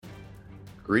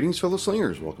Greetings, fellow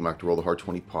slingers. Welcome back to Roll the Hard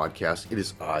 20 podcast. It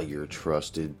is I, your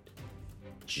trusted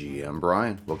GM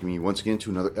Brian, welcoming you once again to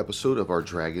another episode of our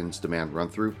Dragon's Demand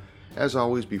run-through. As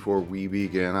always, before we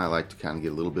begin, I like to kind of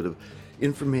get a little bit of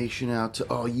information out to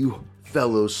all you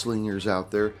fellow slingers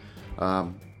out there.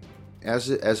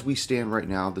 As we stand right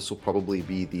now, this will probably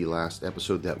be the last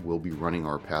episode that we'll be running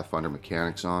our Pathfinder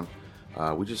mechanics on.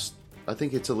 I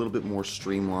think it's a little bit more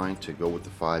streamlined to go with the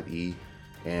 5e.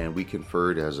 And we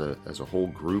conferred as a whole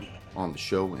group on the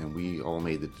show, and we all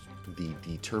made the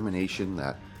determination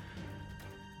that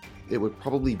it would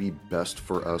probably be best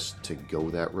for us to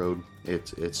go that road.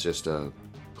 It's just a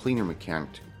cleaner mechanic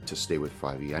to stay with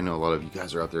 5e. I know a lot of you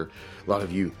guys are out there, a lot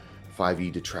of you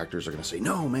 5e detractors are going to say,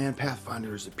 no man,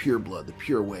 Pathfinder is the pure blood, the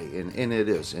pure way, and it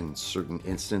is in certain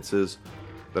instances.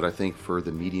 But I think for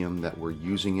the medium that we're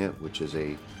using it, which is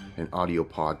an audio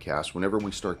podcast, whenever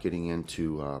we start getting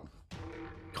into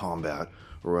combat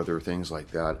or other things like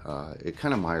that, it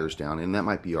kind of mires down, and that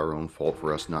might be our own fault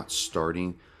for us not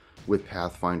starting with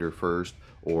Pathfinder first,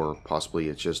 or possibly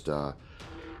it's just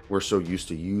we're so used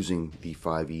to using the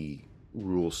 5e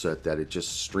rule set that it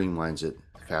just streamlines it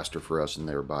faster for us and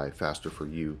thereby faster for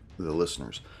you, the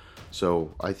listeners.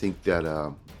 So I think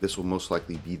that this will most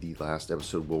likely be the last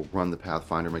episode. We'll run the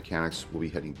Pathfinder mechanics. We'll be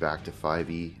heading back to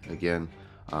 5e again.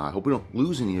 I hope we don't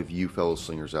lose any of you fellow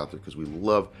slingers out there, because we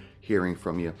love hearing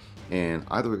from you. And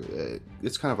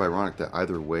it's kind of ironic that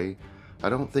either way, I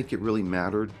don't think it really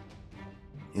mattered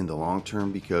in the long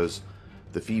term, because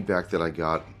the feedback that I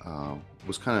got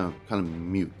was kind of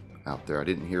mute out there. I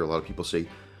didn't hear a lot of people say,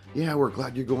 yeah, we're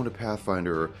glad you're going to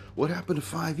Pathfinder, or what happened to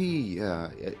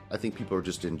 5e? I think people are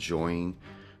just enjoying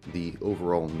the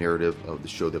overall narrative of the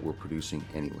show that we're producing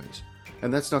anyways.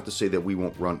 And that's not to say that we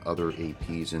won't run other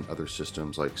APs in other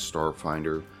systems like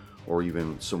Starfinder, or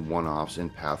even some one-offs in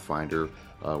Pathfinder.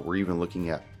 We're even looking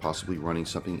at possibly running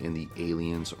something in the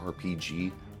Aliens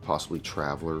RPG, possibly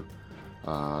Traveler,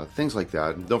 things like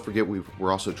that. And don't forget,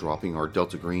 we're also dropping our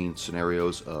Delta Green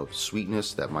scenarios of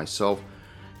Sweetness that myself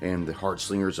and the Hard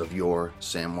Slingers of yore,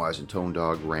 Samwise and Tone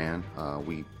Dog, ran.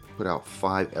 We put out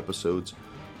 5 episodes,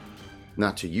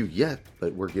 not to you yet,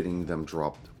 but we're getting them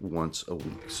dropped once a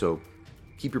week. So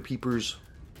keep your peepers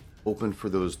open for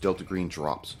those Delta Green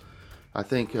drops. I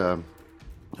think,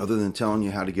 other than telling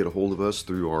you how to get a hold of us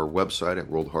through our website at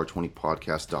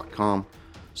rollthehard20podcast.com,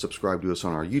 subscribe to us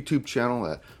on our YouTube channel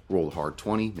at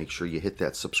rollthehard20. Make sure you hit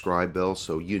that subscribe bell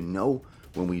so you know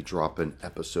when we drop an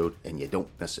episode and you don't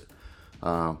miss it.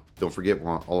 Don't forget,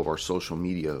 we're on all of our social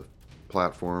media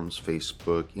platforms,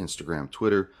 Facebook, Instagram,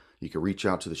 Twitter. You can reach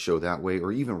out to the show that way,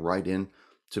 or even write in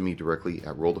to me directly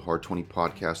at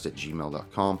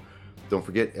rollthehard20podcast@gmail.com. Don't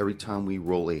forget, every time we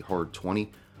roll a hard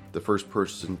 20, the first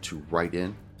person to write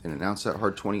in and announce that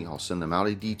hard 20, I'll send them out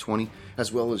a D20,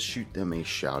 as well as shoot them a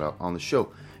shout out on the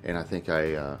show. And I think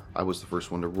I was the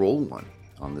first one to roll one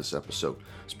on this episode.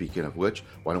 Speaking of which,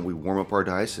 why don't we warm up our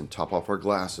dice and top off our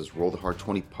glasses? Roll the Hard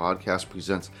 20 podcast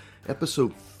presents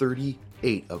episode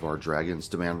 38 of our Dragon's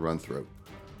Demand run through.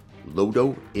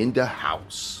 Lodo in the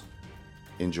house.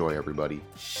 Enjoy, everybody.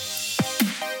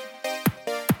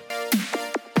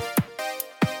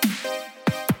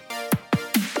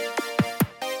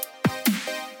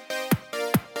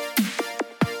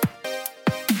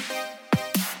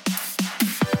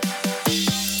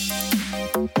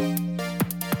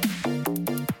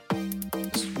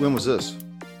 When was this?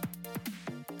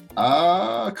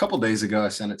 A couple days ago, I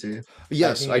sent it to you.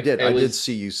 Yes, I did. I did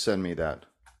see you send me that.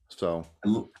 So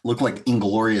it looked like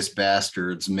Inglorious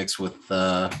Bastards mixed with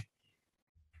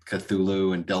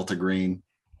Cthulhu and Delta Green.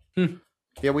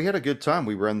 Yeah, we had a good time.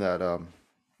 We ran that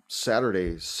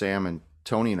Saturday. Sam and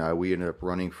Tony and we ended up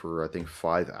running for, I think,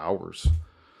 5 hours.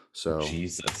 So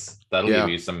Jesus, that'll give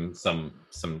you some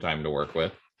time to work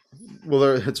with.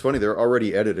 Well, it's funny. They're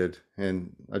already edited,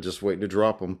 and I just waiting to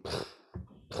drop them.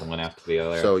 One after the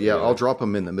other. So yeah, I'll drop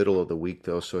them in the middle of the week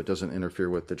though, so it doesn't interfere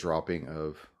with the dropping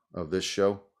of this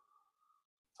show.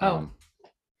 No,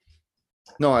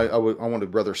 I want to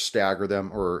rather stagger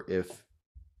them, or if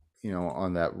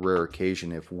on that rare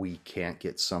occasion, if we can't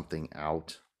get something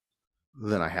out,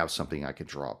 then I have something I could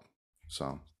drop.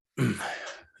 So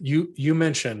you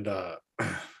mentioned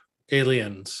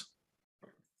Aliens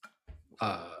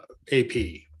AP.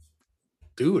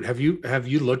 Dude, have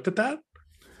you looked at that?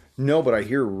 No, but I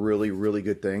hear really, really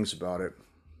good things about it.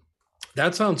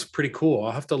 That sounds pretty cool.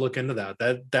 I'll have to look into that.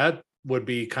 That would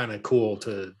be kind of cool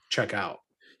to check out.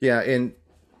 Yeah, and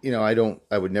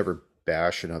I would never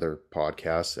bash another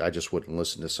podcast. I just wouldn't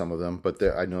listen to some of them. But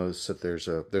I noticed that there's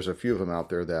a few of them out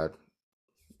there that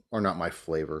are not my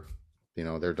flavor.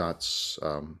 They're not.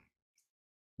 A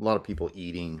lot of people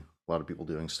eating a lot of people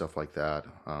doing stuff like that.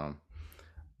 I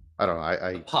don't know.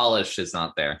 I Polish is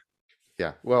not there.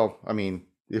 Yeah. Well, I mean,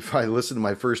 if I listened to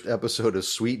my first episode of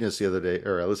Sweetness the other day,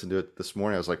 or I listened to it this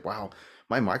morning, I was like, wow,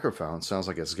 my microphone sounds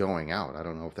like it's going out. I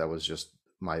don't know if that was just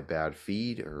my bad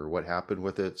feed or what happened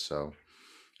with it. So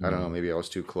I don't know. Maybe I was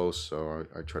too close. So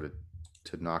I try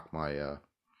to knock my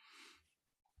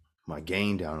my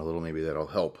gain down a little. Maybe that'll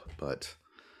help. But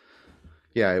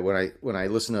yeah, when I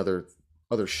listen to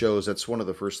other shows, that's one of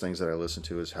the first things that I listen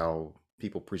to is how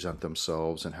people present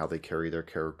themselves and how they carry their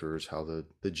characters, how the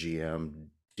GM,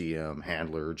 DM,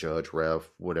 handler, judge, ref,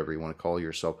 whatever you want to call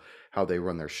yourself, how they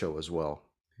run their show as well.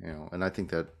 You know, and I think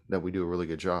that we do a really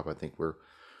good job. I think we're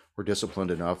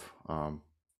disciplined enough.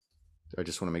 I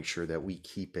just want to make sure that we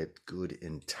keep it good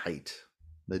and tight.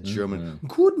 The German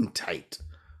good and tight.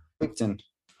 Clifton.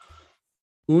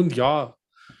 Und ja.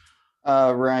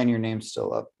 Ryan, your name's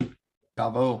still up.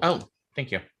 Bravo. Oh,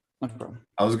 thank you. No problem.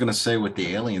 I was gonna say with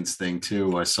the aliens thing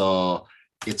too. I saw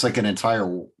it's like an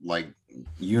entire like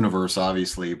universe,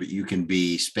 obviously, but you can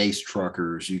be space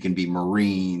truckers, you can be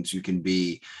Marines, you can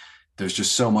be. There's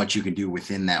just so much you can do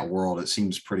within that world. It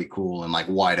seems pretty cool and like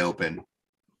wide open.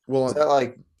 Well, Is that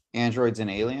like androids and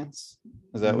aliens?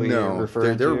 Is that what you're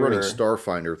referring they're to? running or-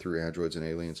 Starfinder through Androids and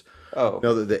Aliens. Oh,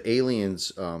 No, the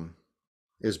Aliens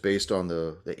is based on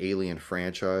the Alien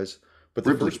franchise, but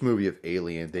the Ripley. first movie of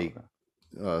Alien, they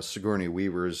okay. Sigourney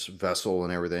Weaver's vessel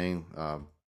and everything,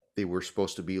 they were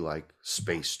supposed to be like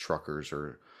space truckers,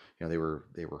 or you know,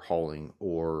 they were hauling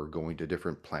or going to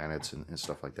different planets and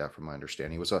stuff like that. From my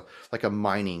understanding, it was like a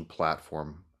mining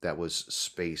platform that was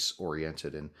space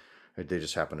oriented, and they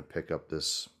just happened to pick up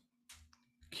this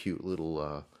cute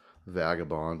little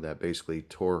vagabond that basically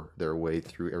tore their way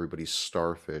through everybody's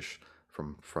starfish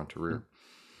from front to rear.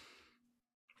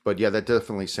 But yeah, that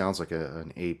definitely sounds like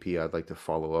an AP I'd like to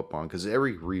follow up on, because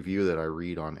every review that I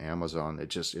read on Amazon,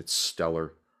 it's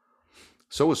stellar.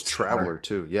 So is Traveler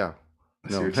too. Yeah.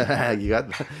 No, you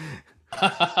got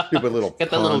stupid little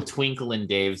Get the little pun. twinkle in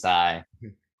Dave's eye.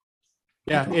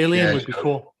 Yeah, Alien Yeah, would be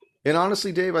cool. And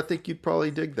honestly, Dave, I think you'd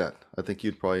probably dig that. I think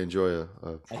you'd probably enjoy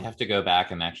I have to go back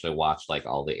and actually watch like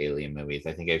all the Alien movies.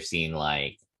 I think I've seen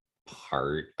like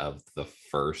part of the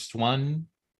first one.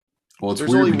 Well, it's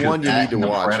There's weird only because one you that need to and the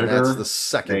watch, and Predator, that's the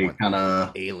second they one. kind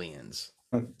of Aliens.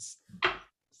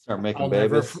 Start making I'll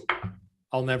never, babies.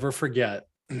 I'll never forget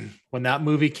when that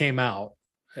movie came out.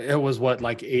 It was what,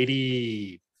 like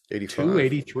 82, 85.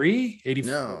 83, 80,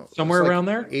 No, somewhere it's like around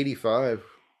there. 85.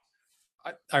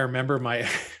 I remember my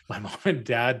mom and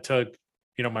dad took,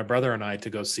 my brother and I to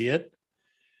go see it.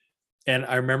 And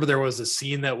I remember there was a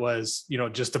scene that was,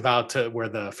 just about to where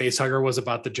the face hugger was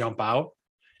about to jump out.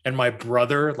 And my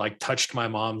brother like touched my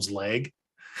mom's leg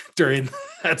during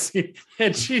that scene.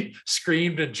 And she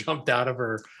screamed and jumped out of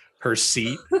her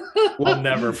seat. I'll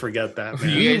never forget that, You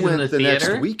man. We guys in went the the next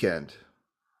theater? weekend.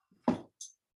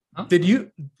 Did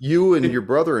you? You and your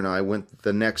brother and I went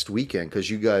the next weekend because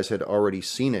you guys had already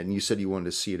seen it, and you said you wanted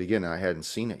to see it again, and I hadn't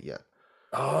seen it yet.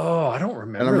 Oh, I don't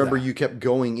remember. And I remember that. you kept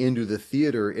going into the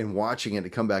theater and watching it to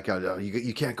come back out. Oh,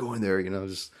 you can't go in there,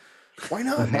 just why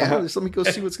not, man? Just let me go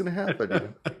see what's going to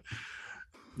happen.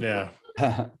 Yeah.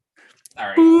 All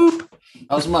right. Boop.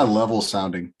 how's my level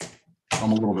sounding?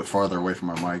 I'm a little bit farther away from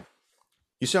my mic.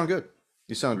 You sound good.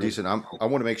 You sound Great. decent. I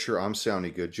want to make sure I'm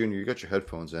sounding good. Junior, you got your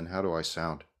headphones in. How do I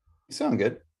sound? You sound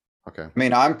good. Okay. I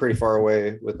mean, I'm pretty far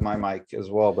away with my mic as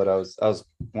well, but I was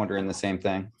wondering the same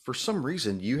thing. For some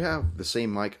reason, you have the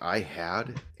same mic I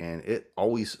had, and it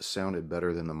always sounded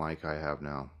better than the mic I have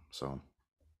now. So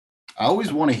I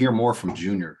always want to hear more from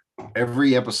Junior.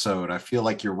 Every episode, I feel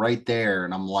like you're right there,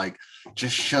 and I'm like,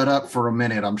 just shut up for a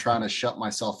minute. I'm trying to shut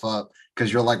myself up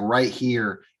because you're like right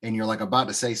here, and you're like about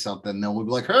to say something. Then we'll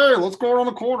be like, "Hey, let's go around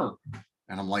the corner,"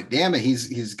 and I'm like, "Damn it,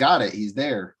 he's got it. He's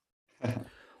there."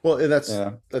 well, and that's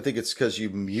Yeah. I think it's because you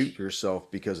mute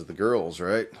yourself because of the girls,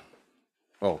 right?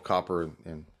 Oh, Copper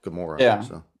and Gamora. Yeah.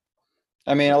 So.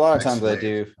 I mean, a lot of Nice times I save.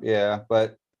 do. Yeah.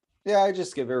 But yeah, I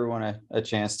just give everyone a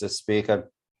chance to speak. I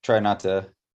try not to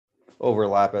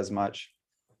overlap as much.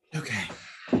 Okay.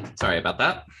 Sorry about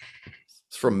that.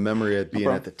 It's from memory of being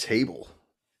problem. at the table.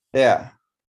 Yeah.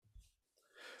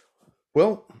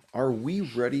 Well, are we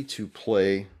ready to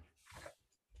play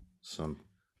some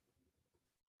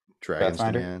Dragon's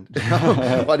Pathfinder?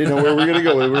 Demand? I didn't know where we were going to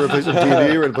go. We were going to play some D&D.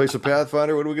 We're going to play some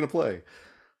Pathfinder. What are we going to play?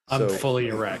 I'm So- fully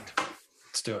erect.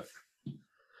 Let's do it.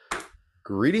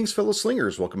 Greetings, fellow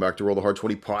slingers. Welcome back to Roll the Hard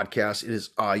 20 podcast. It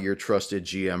is I, your trusted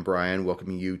GM, Brian,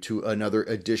 welcoming you to another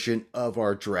edition of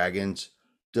our Dragon's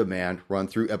Demand run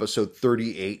through episode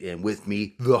 38. And with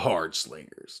me, the Hard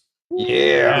Slingers.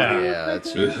 Yeah. Yeah,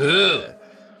 that's Woohoo.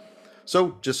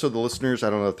 So, just so the listeners, I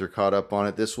don't know if they're caught up on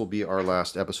it, this will be our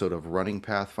last episode of Running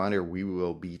Pathfinder. We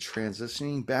will be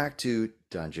transitioning back to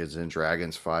Dungeons and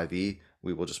Dragons 5e.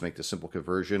 We will just make the simple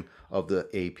conversion of the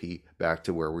AP back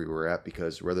to where we were at,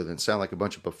 because rather than sound like a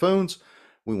bunch of buffoons,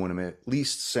 we want to at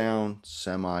least sound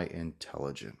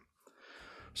semi-intelligent.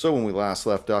 So when we last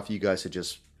left off, you guys had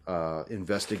just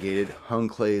investigated Hung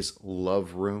Clay's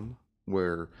love room,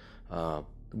 where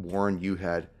Warren, you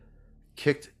had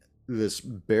kicked this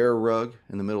bear rug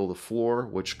in the middle of the floor,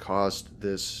 which caused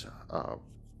this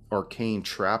arcane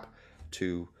trap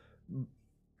to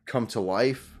come to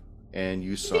life, and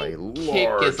you saw a Kick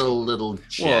large... is a little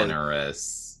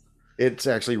generous. It's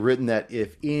actually written that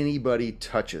if anybody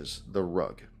touches the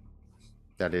rug,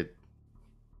 that it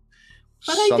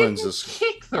But I summons didn't this...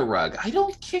 kick the rug. I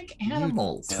don't kick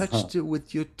animals. You touched it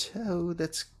with your toe.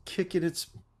 That's kick in its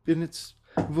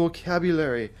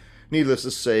vocabulary. Needless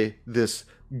to say, this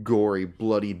gory,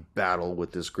 bloody battle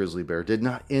with this grizzly bear did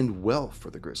not end well for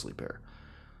the grizzly bear.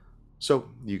 So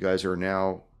you guys are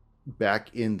now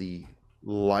back in the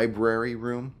library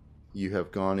room. You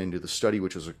have gone into the study,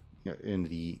 which was in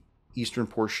the eastern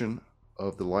portion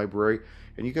of the library,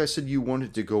 and you guys said you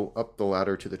wanted to go up the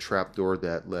ladder to the trapdoor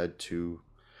that led to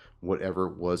whatever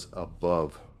was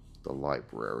above the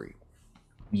library.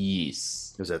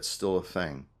 Yes. Is that still a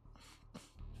thing?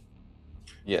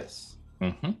 Yes.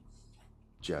 Mm-hmm.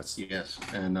 Jets. Yes,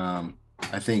 and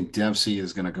I think Dempsey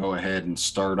is going to go ahead and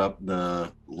start up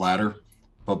the ladder,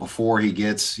 but before he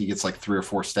gets like 3 or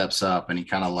 4 steps up, and he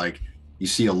kind of like, you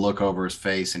see a look over his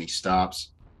face, and he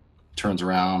stops, turns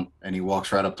around, and he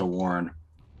walks right up to Warren,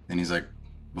 and he's like,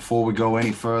 "Before we go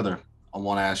any further, I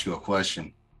want to ask you a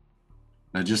question.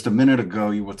 Now, just a minute ago,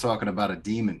 you were talking about a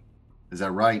demon. Is that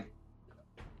right?"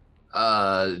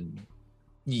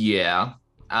 Yeah,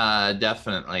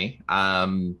 definitely.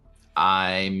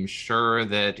 I'm sure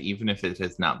that even if it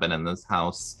has not been in this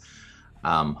house,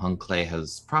 Hung Clay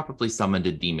has probably summoned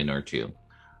a demon or two.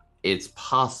 It's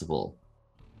possible.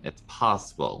 It's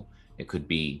possible. It could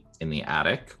be in the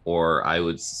attic, or I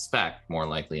would suspect more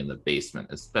likely in the basement,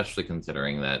 especially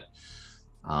considering that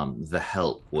the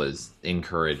help was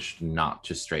encouraged not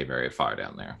to stray very far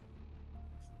down there.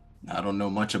 I don't know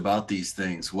much about these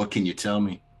things. What can you tell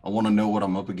me? I want to know what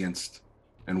I'm up against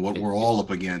and what we're all up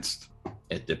against.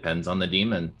 It depends on the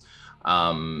demon.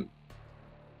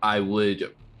 I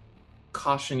would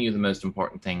caution you, the most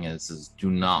important thing is do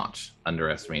not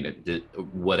underestimate it,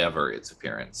 whatever its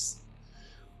appearance.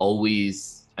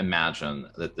 Always imagine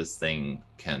that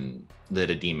that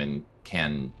a demon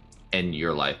can end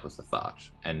your life with a thought,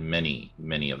 and many,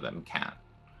 many of them can.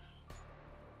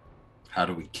 How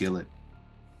do we kill it?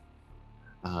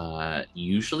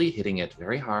 Usually hitting it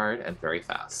very hard and very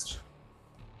fast.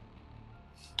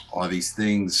 Are these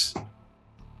things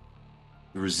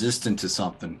resistant to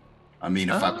something? I mean,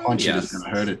 if I punch it, it's going to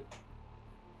hurt it.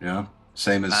 Yeah,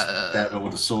 same as stab it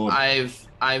with a sword.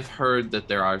 I've heard that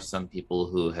there are some people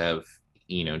who have,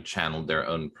 channeled their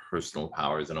own personal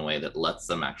powers in a way that lets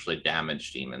them actually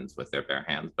damage demons with their bare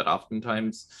hands. But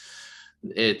oftentimes,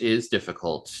 it is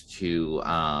difficult to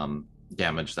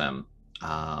damage them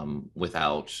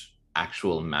without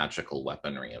actual magical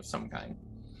weaponry of some kind.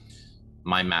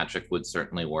 My magic would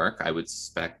certainly work. I would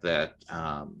suspect that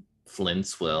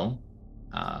Flint's will.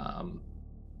 I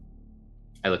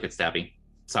look at Stabby.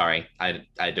 Sorry,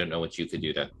 I don't know what you could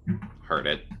do to hurt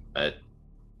it, but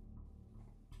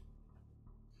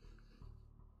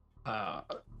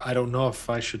I don't know if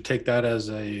I should take that as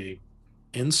a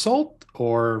insult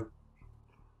or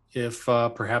if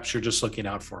perhaps you're just looking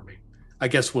out for me. I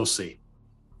guess we'll see.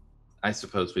 I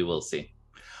suppose we will see.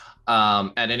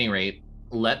 At any rate,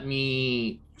 let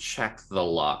me check the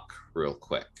lock real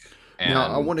quick. And Now,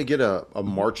 I want to get a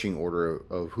marching order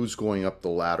of who's going up the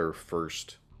ladder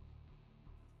first.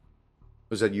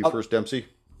 Was that you first, Dempsey?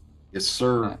 Yes,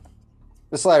 sir.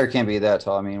 This ladder can't be that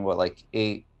tall. I mean, what, like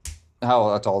 8?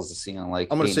 How tall is the ceiling? Like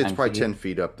I'm going to 8, say it's 9 probably feet? 10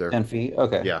 feet up there. 10 feet?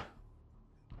 Okay. Yeah.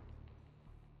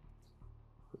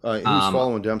 Who's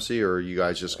following Dempsey, or are you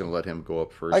guys just going to let him go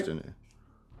up first?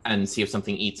 and see if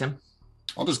something eats him.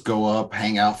 I'll just go up,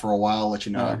 hang out for a while, let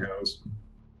you know how it goes.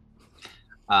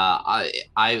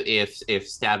 If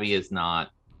Stabby is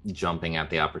not jumping at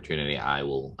the opportunity, I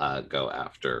will go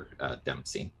after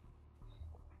Dempsey.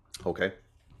 Okay.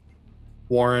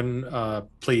 Warren,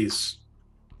 please,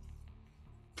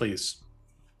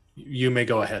 you may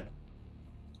go ahead.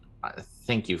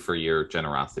 Thank you for your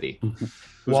generosity.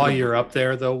 While you're up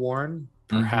there, though, Warren,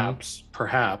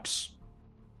 perhaps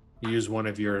use one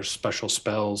of your special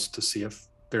spells to see if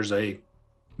there's a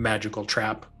magical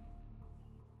trap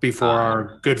before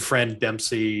our good friend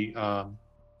Dempsey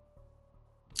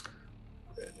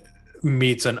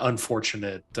meets an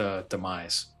unfortunate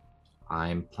demise.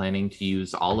 I'm planning to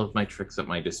use all of my tricks at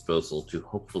my disposal to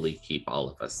hopefully keep all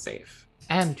of us safe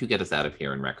and to get us out of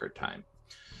here in record time.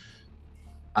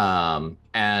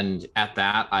 And at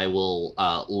that, I will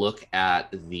look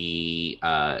at the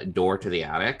door to the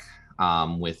attic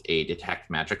with a detect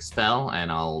magic spell,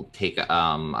 and I'll take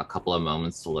a couple of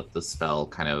moments to let the spell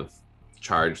kind of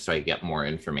charge so I get more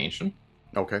information.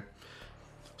 Okay.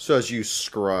 So as you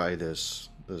scry this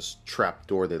trap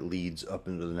door that leads up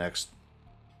into the next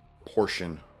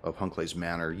portion of Hunclay's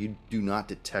Manor, you do not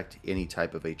detect any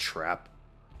type of a trap,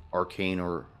 arcane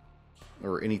or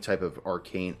any type of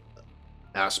arcane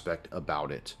aspect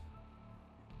about it.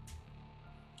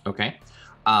 Okay.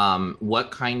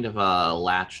 What kind of a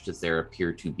latch does there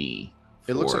appear to be?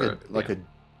 It looks like a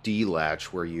D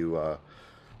latch where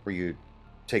you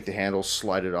take the handle,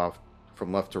 slide it off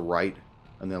from left to right,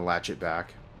 and then latch it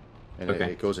back, and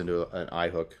it goes into an eye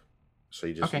hook. So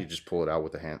you just pull it out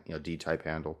with a D type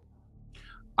handle.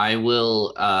 I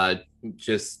will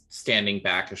just standing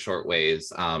back a short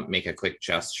ways, make a quick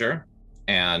gesture,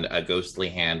 and a ghostly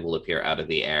hand will appear out of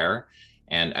the air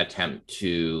and attempt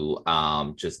to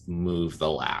just move the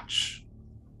latch.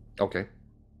 Okay.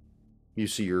 You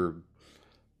see your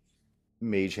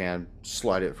mage hand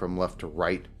slide it from left to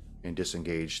right and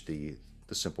disengage the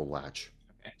simple latch.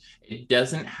 Okay. It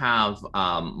doesn't have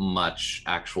much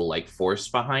actual like force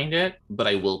behind it, but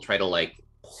I will try to like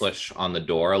push on the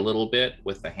door a little bit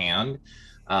with the hand.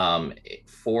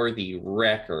 For the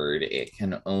record, it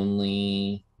can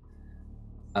only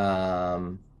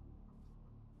I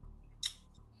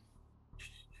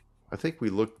think we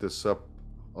looked this up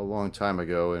a long time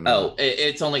ago, and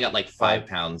it's only got like 5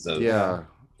 pounds of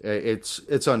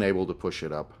it's unable to push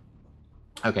it up.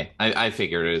 Okay, I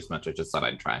figured it as much. I just thought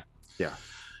I'd try. Yeah.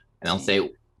 And I'll say,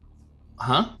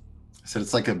 huh? So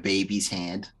it's like a baby's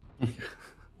hand.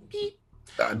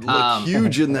 I'd look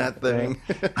huge in that thing.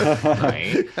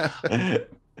 Right.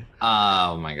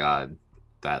 Oh my god,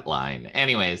 that line.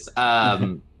 Anyways,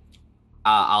 I'll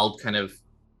kind of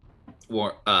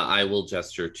I will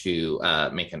gesture to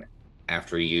make an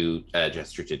after you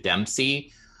gesture to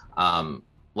Dempsey.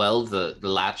 Well, the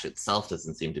latch itself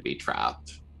doesn't seem to be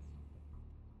trapped.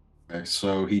 Okay,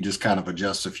 so he just kind of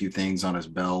adjusts a few things on his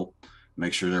belt,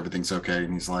 make sure everything's okay,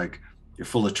 and he's like, "You're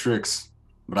full of tricks,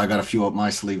 but I got a few up my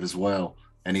sleeve as well."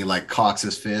 And he like cocks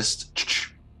his fist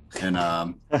and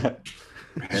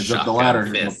heads up the ladder,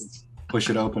 push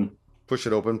it open. Push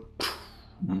it open.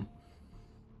 Mm-hmm.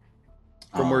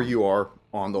 From where you are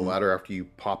on the ladder, after you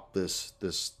pop this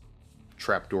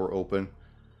trapdoor open,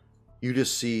 you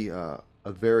just see a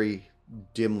very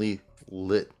dimly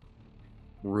lit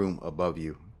room above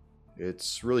you.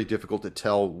 It's really difficult to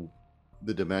tell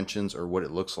the dimensions or what it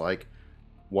looks like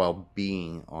while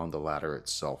being on the ladder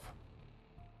itself.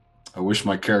 I wish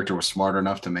my character was smart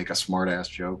enough to make a smart ass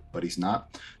joke, but he's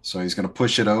not. So he's going to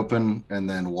push it open and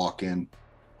then walk in.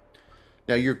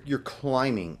 Now you're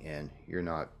climbing in. You're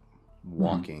not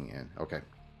walking in. Okay.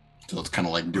 So it's kind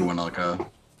of like doing like a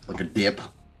dip,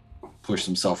 push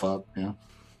himself up. Yeah.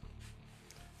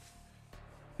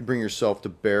 You bring yourself to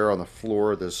bear on the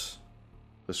floor of this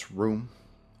room,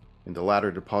 and the ladder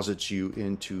deposits you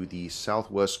into the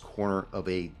southwest corner of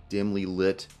a dimly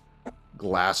lit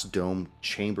glass dome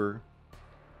chamber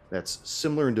that's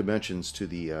similar in dimensions to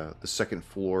the second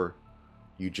floor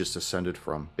you just ascended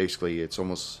from. Basically, it's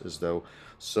almost as though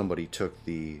somebody took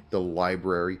the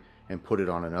library and put it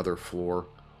on another floor,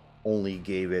 only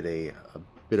gave it a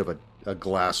bit of a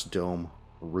glass dome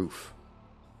roof.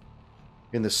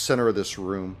 In the center of this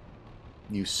room,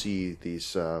 you see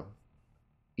these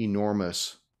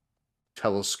enormous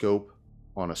telescope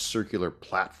on a circular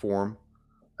platform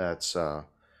that's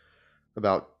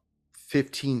about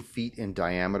 15 feet in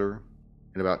diameter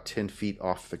and about 10 feet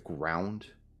off the ground,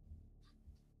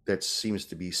 that seems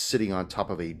to be sitting on top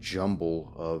of a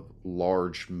jumble of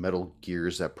large metal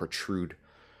gears that protrude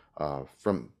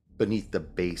from beneath the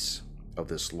base of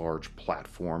this large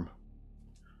platform.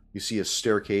 You see a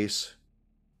staircase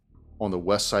on the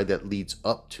west side that leads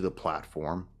up to the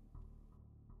platform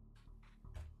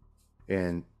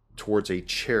and towards a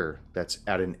chair that's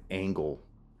at an angle,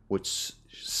 which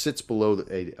sits below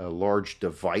a large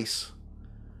device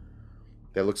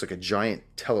that looks like a giant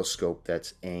telescope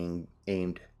that's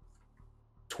aimed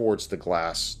towards the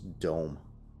glass dome.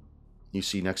 You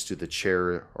see next to the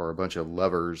chair are a bunch of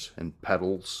levers and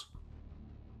pedals.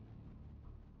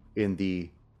 In the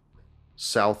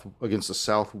south, against the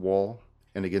south wall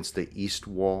and against the east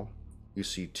wall, you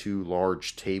see two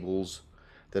large tables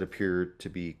that appear to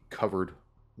be covered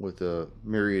with a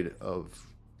myriad of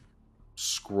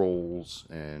scrolls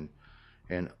and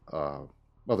and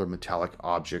other metallic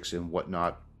objects and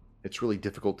whatnot. It's really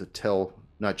difficult to tell,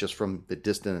 not just from the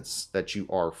distance that you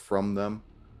are from them,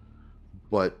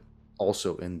 but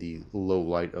also in the low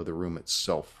light of the room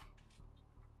itself.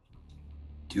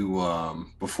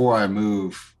 Before I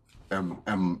move,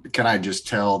 can I just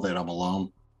tell that I'm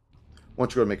alone? Why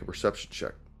don't you go and make a perception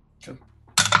check? Okay.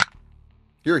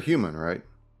 You're a human, right?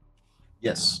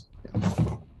 Yes.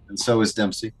 And so is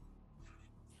Dempsey.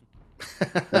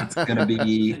 That's gonna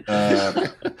be Who That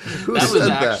said was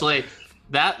that? actually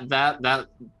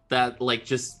that like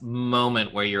just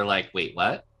moment where you're like, wait,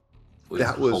 what?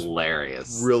 That was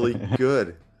hilarious. really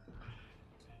good.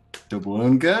 the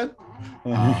balloon good.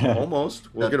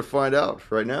 Almost. We're going to find out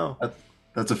right now.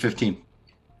 That's a 15.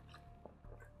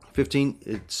 15.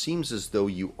 It seems as though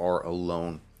you are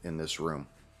alone in this room.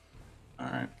 All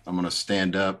right. I'm gonna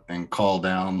stand up and call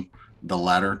down the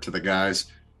ladder to the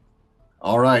guys.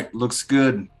 All right, looks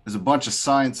good. There's a bunch of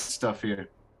science stuff here.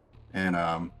 And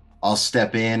I'll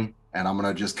step in and I'm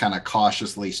gonna just kind of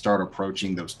cautiously start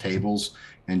approaching those tables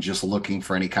and just looking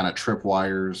for any kind of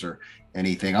tripwires or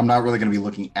anything. I'm not really gonna be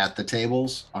looking at the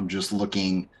tables. I'm just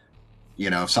looking,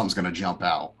 if something's gonna jump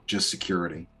out, just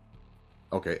security.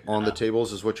 Okay. On the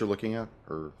tables is what you're looking at?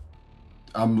 Or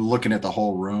I'm looking at the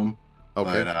whole room.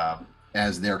 okay. But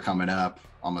as they're coming up,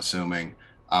 I'm assuming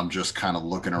I'm just kind of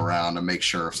looking around to make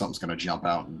sure if something's going to jump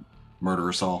out and murder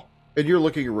us all. And you're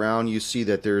looking around, you see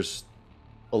that there's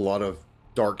a lot of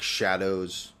dark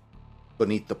shadows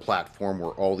beneath the platform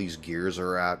where all these gears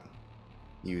are at.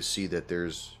 You see that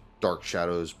there's dark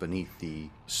shadows beneath the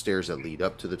stairs that lead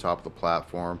up to the top of the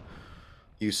platform.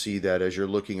 You see that as you're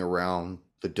looking around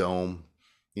the dome,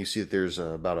 you see that there's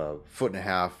about a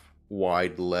 1.5 foot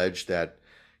wide ledge that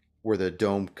where the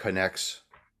dome connects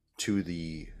to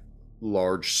the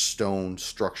large stone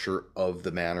structure of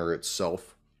the manor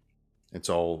itself. It's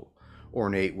all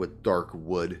ornate with dark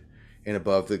wood, and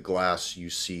above the glass you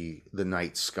see the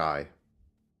night sky.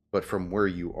 But from where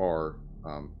you are,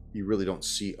 you really don't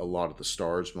see a lot of the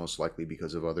stars, most likely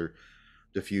because of other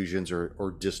diffusions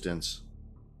or distance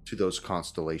to those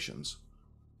constellations.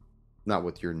 Not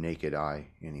with your naked eye,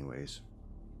 anyways.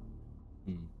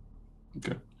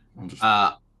 Okay.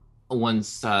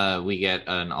 Once we get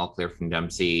an all clear from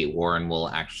Dempsey, Warren will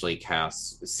actually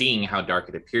cast, seeing how dark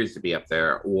it appears to be up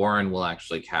there, Warren will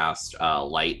actually cast a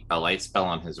light spell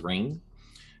on his ring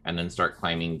and then start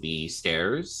climbing the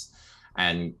stairs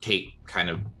and take kind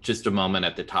of just a moment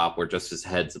at the top where just his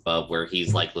head's above where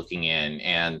he's like looking in.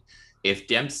 And if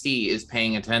Dempsey is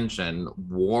paying attention,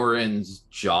 Warren's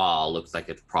jaw looks like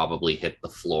it's probably hit the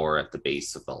floor at the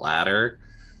base of the ladder.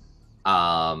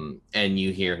 And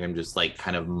you hear him just like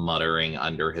kind of muttering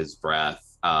under his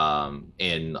breath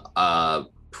in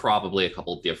probably a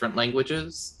couple different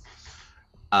languages,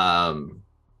 and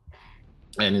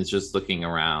is just looking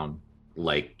around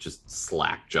like just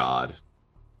slack-jawed.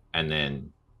 And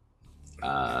then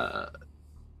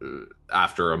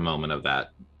after a moment of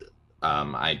that,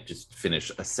 I just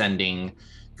finish ascending,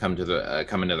 come into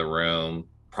the room,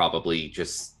 probably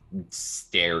just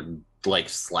stare like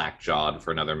slack-jawed for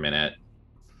another minute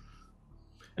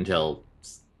until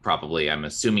probably, I'm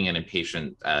assuming, an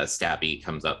impatient Stabby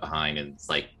comes up behind and it's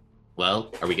like,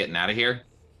 well, are we getting out of here?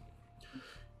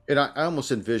 And I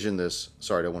almost envision this.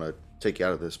 Sorry, I don't want to take you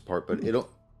out of this part, but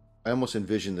I almost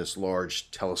envision this large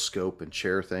telescope and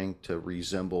chair thing to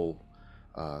resemble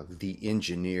the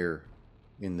engineer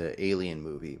in the Alien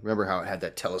movie. Remember how it had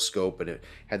that telescope and it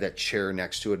had that chair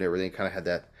next to it and everything? Kind of had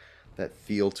that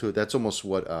feel to it. That's almost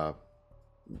what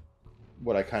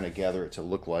I kind of gather it to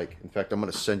look like. In fact, I'm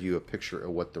going to send you a picture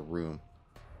of what the room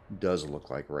does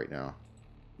look like right now.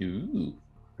 Ooh.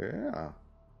 Yeah.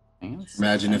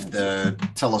 Imagine if the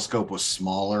telescope was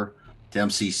smaller.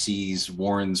 Dempsey sees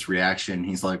Warren's reaction.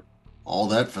 He's like, all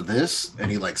that for this? And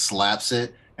he like slaps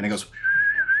it and it goes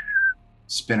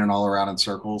spinning all around in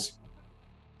circles.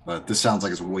 But this sounds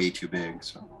like it's way too big.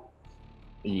 So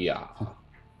Yeah.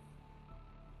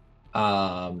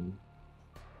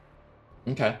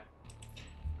 Okay.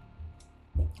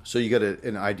 So you get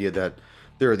an idea that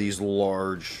there are these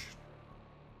large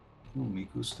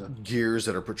gears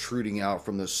that are protruding out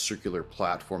from this circular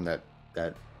platform that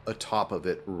atop of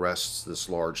it rests this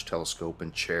large telescope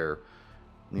and chair,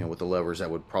 with the levers that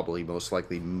would probably most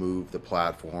likely move the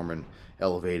platform and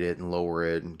elevate it and lower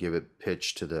it and give it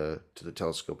pitch to the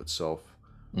telescope itself.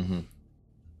 Mm-hmm.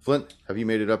 Flint, have you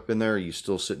made it up in there? Or are you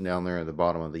still sitting down there at the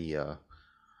bottom of the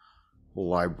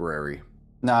library?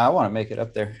 No, I want to make it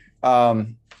up there.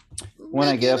 When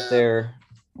I get up there,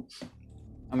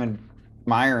 I'm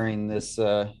admiring this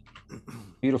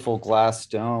beautiful glass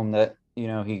dome that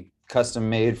he custom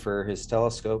made for his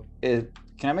telescope.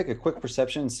 can I make a quick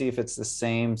perception and see if it's the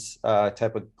same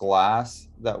type of glass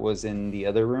that was in the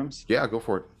other rooms? Yeah, go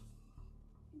for it.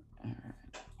 All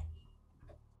right.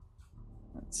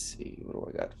 Let's see.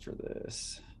 What do I got for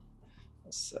this?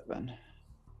 A 7.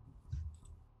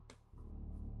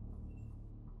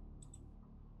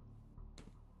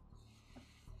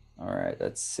 All right,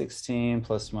 that's 16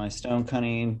 plus my stone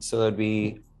cunning, so that'd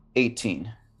be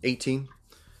 18. 18.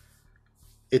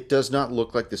 It does not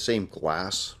look like the same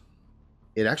glass.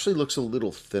 It actually looks a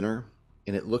little thinner,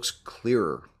 and it looks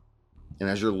clearer. And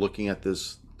as you're looking at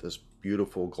this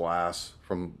beautiful glass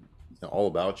from all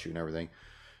about you and everything,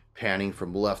 panning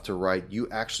from left to right, you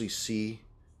actually see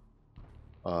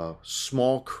a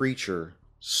small creature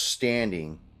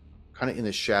standing kind of in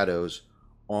the shadows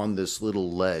on this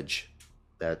little ledge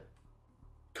that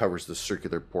covers the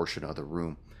circular portion of the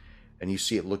room. And you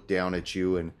see it look down at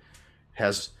you and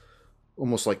has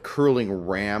almost like curling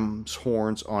ram's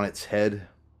horns on its head.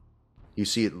 You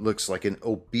see it looks like an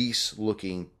obese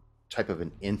looking type of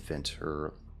an infant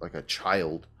or like a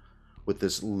child with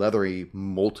this leathery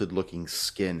molted looking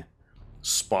skin,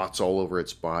 spots all over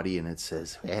its body, and it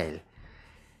says, "Well,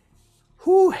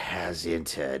 who has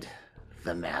entered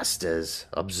the master's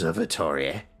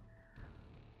observatory?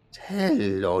 Tell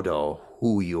Lodo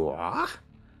who you are."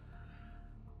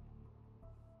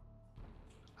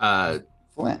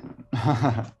 Flint.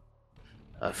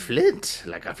 A flint,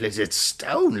 like a flinted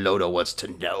stone, Lodo wants to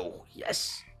know.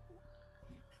 Yes.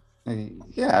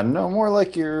 Yeah, no, more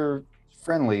like your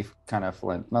friendly kind of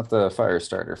Flint, not the fire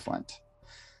starter Flint.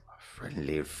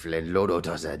 Friendly flint. Lodo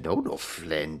doesn't know no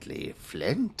friendly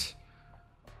flint.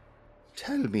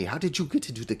 Tell me, how did you get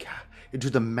into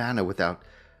the manor without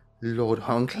Lord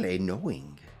Hunclay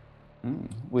knowing?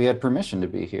 We had permission to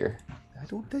be here. I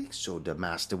don't think so. The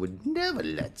master would never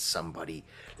let somebody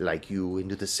like you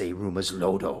into the same room as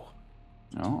Lodo.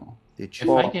 Oh. Did If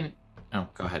you? I can, oh,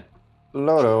 go ahead.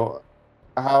 Lodo,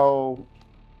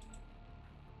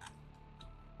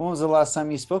 when was the last time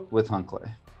you spoke with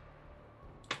Hunclay?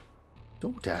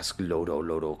 Don't ask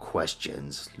Lodo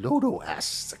questions. Lodo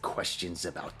asks the questions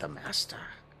about the master.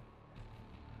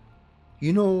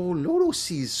 You know, Lodo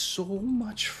sees so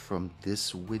much from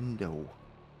this window.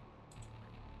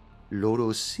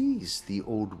 Lodo sees the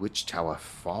old witch tower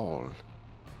fall.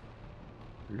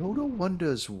 Lodo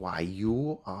wonders why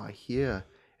you are here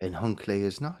and Hunclay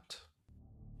is not.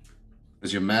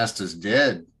 Because your master's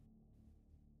dead.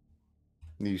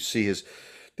 You see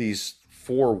these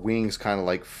 4 wings kind of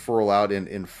like furl out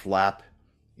and flap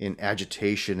in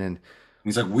agitation, and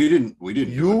He's like, we didn't do it."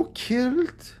 you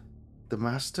killed the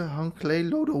master, Hunclay?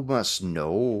 Lodo must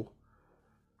know.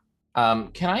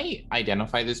 Can I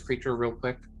identify this creature real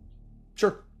quick?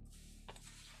 Sure.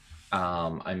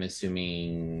 I'm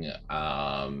assuming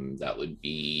that would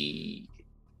be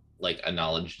like a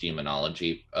knowledge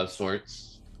demonology of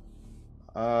sorts.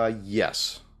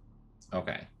 Yes.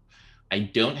 Okay. I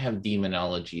don't have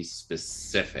demonology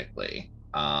specifically.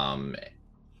 Am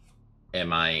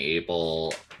I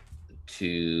able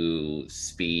to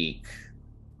speak,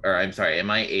 or I'm sorry,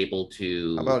 am I able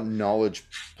to... How about knowledge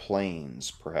planes,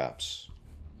 perhaps?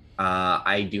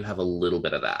 I do have a little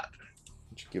bit of that.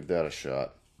 Let's give that a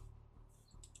shot.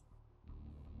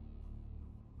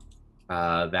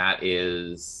 That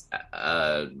is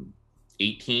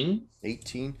 18.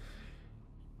 18.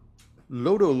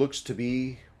 Lodo looks to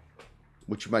be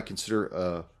what you might consider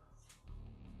a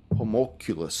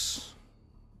homunculus.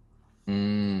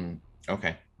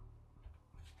 Okay.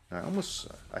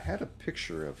 I had a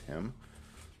picture of him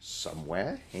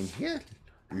somewhere in here.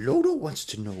 Lodo wants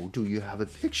to know, do you have a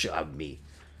picture of me?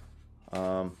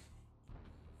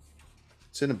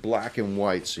 It's in black and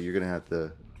white, so you're going to have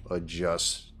to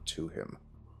adjust to him.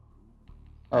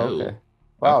 Oh, okay.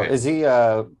 Wow, Okay. is he,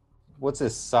 what's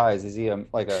his size? Is he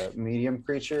like a medium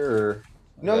creature or?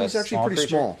 No, a he's actually small pretty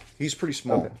creature? small. He's pretty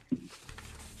small.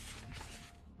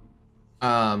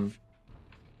 Okay.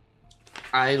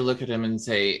 I look at him and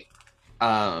say,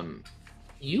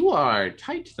 you are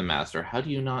tied to the master. How do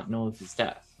you not know of his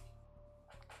death?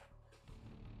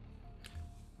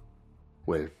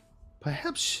 Well,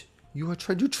 perhaps you are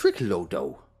trying to trick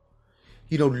Lodo.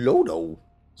 You know, Lodo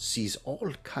sees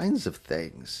all kinds of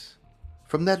things.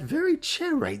 From that very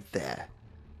chair right there,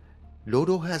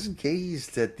 Lodo has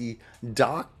gazed at the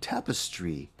dark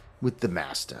tapestry with the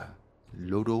master.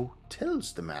 Lodo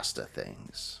tells the master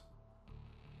things.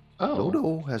 Oh,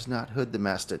 Lodo has not heard the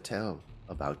master tell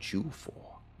about you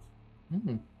for.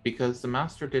 because the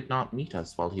master did not meet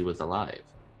us while he was alive.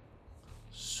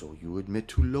 So you admit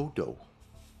to Lodo.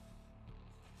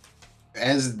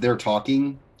 As they're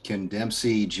talking, can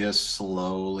Dempsey just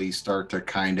slowly start to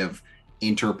kind of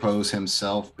interpose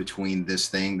himself between this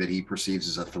thing that he perceives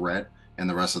as a threat and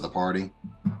the rest of the party?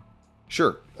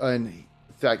 Sure. And in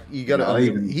fact, you got I'll to.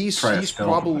 even He's try to stealth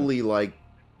him. probably like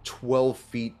 12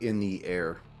 feet in the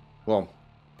air. Well,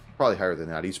 probably higher than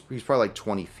that. He's probably like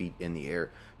 20 feet in the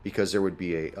air because there would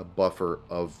be a buffer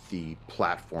of the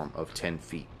platform of 10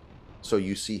 feet. So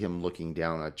you see him looking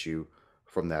down at you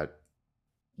from that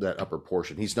upper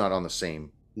portion. He's not on the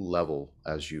same level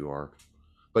as you are.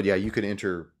 But yeah, you can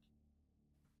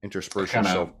intersperse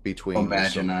yourself between.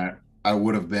 Imagine I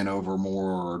would have been over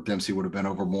more, or Dempsey would have been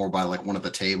over more by like one of the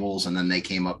tables, and then they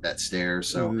came up that stairs.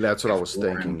 So that's what I was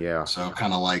thinking. Yeah. So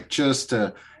kind of like just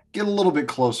to get a little bit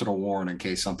closer to Warren in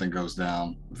case something goes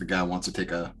down. If the guy wants to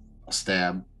take a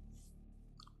stab.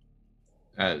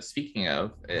 Speaking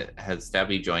of, has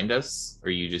Stabby joined us? Or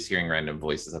are you just hearing random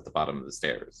voices at the bottom of the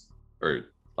stairs or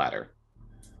ladder?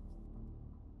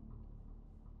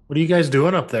 What are you guys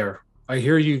doing up there? I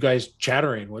hear you guys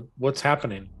chattering. What's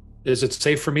happening? Is it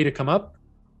safe for me to come up?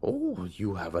 Oh,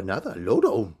 you have another.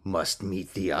 Lodo must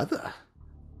meet the other.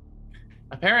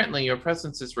 Apparently, your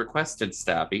presence is requested,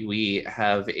 Stabby. We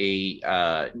have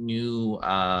a new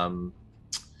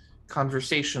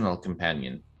conversational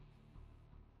companion.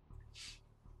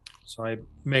 So I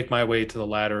make my way to the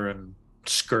ladder and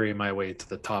scurry my way to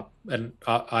the top, and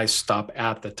I stop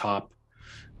at the top.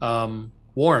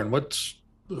 Warren,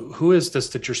 who is this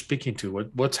that you're speaking to?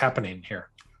 What's happening here?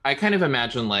 I kind of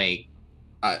imagine like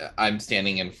I'm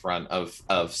standing in front of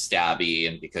Stabby,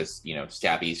 and because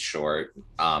Stabby's short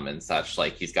and such,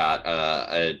 like he's got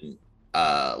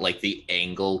like the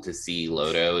angle to see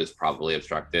Lodo is probably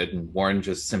obstructed, and Warren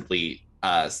just simply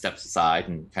steps aside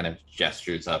and kind of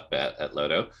gestures up at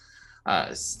Lodo.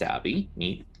 Stabby,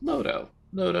 meet Lodo.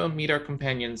 Lodo, meet our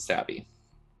companion Stabby.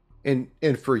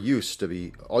 And for you,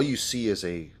 Stabby, all you see is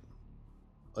a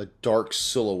dark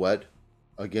silhouette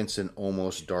against an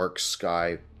almost dark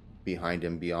sky behind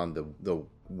him, beyond the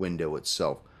window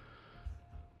itself,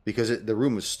 because the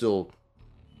room is still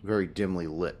very dimly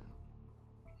lit.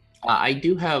 I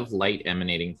do have light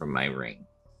emanating from my ring,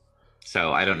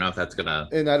 so I don't know if that's gonna.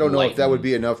 And I don't know if that would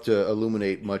be enough to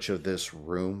illuminate much of this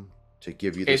room to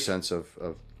give you the sense of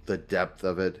the depth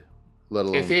of it. Let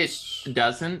alone, if it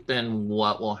doesn't, then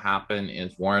what will happen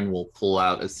is Warren will pull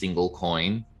out a single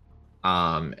coin,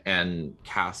 and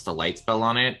cast a light spell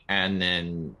on it, and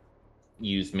then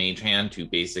use Mage Hand to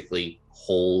basically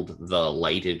hold the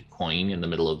lighted coin in the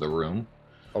middle of the room.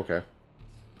 Okay.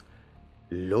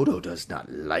 Lodo does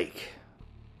not like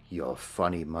your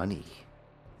funny money.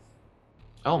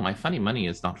 Oh, my funny money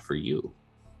is not for you.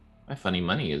 My funny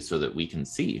money is so that we can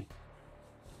see.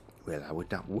 Well, I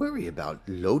would not worry about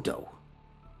Lodo.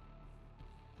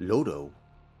 Lodo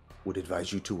would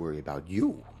advise you to worry about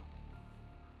you.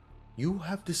 You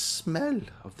have the smell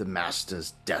of the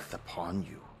Master's death upon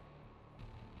you.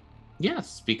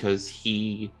 Yes, because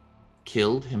he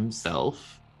killed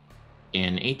himself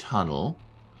in a tunnel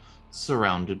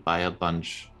surrounded by a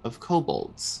bunch of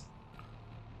kobolds.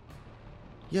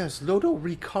 Yes, Lodo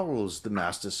recalls the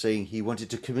Master saying he wanted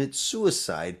to commit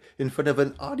suicide in front of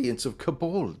an audience of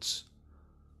kobolds.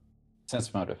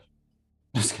 Sense motive.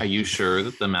 Are you sure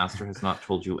that the Master has not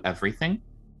told you everything?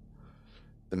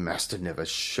 The Master never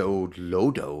showed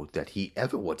Lodo that he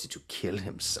ever wanted to kill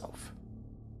himself.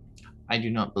 I do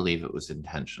not believe it was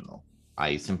intentional.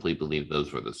 I simply believe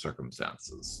those were the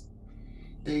circumstances.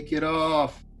 Take it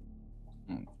off.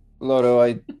 Lodo,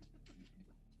 I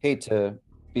hate to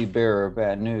be bearer of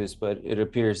bad news, but it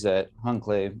appears that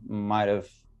Hunkley might have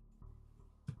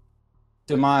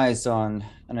demised on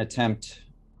an attempt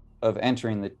of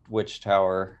entering the Witch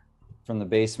Tower from the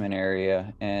basement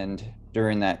area, and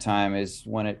during that time is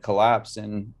when it collapsed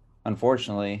and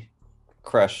unfortunately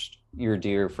crushed your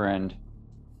dear friend.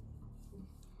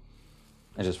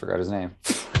 I just forgot his name.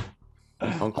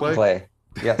 Hunkley?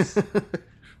 Yes.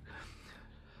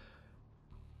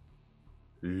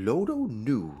 Lodo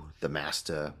knew the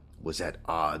Master was at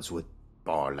odds with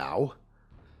Barlow.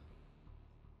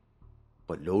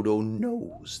 But Lodo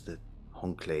knows that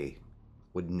Hunkley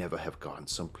would never have gone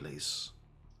someplace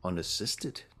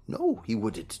unassisted. No, he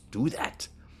wouldn't do that.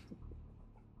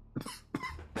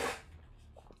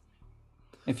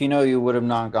 If you know you would have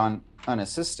not gone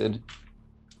unassisted,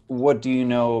 what do you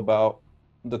know about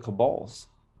the Cabals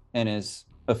and his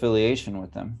affiliation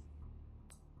with them?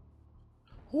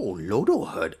 Oh,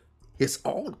 Lodo heard his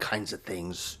all kinds of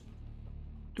things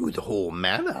through the whole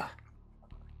manor.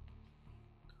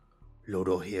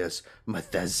 Lodo hears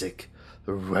Mathezik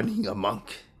running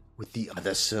amok with the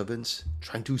other servants,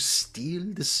 trying to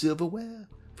steal the silverware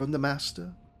from the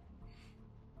Master.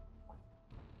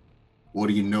 What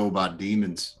do you know about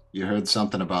demons? You heard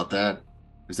something about that?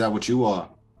 Is that what you are?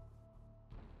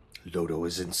 Lodo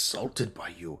is insulted by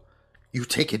you. You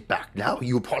take it back now.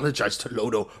 You apologize to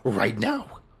Lodo right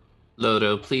now.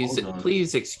 Lodo, please, Hold on.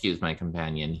 please excuse my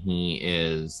companion. He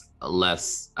is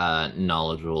less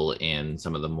knowledgeable in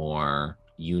some of the more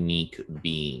unique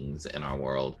beings in our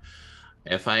world.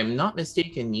 If I'm not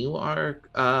mistaken, you are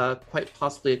quite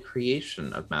possibly a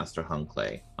creation of Master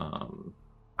Hunkley.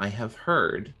 I have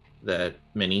heard that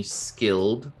many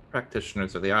skilled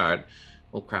practitioners of the art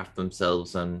will craft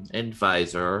themselves an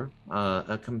advisor,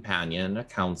 a companion, a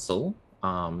counsel,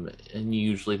 and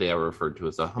usually they are referred to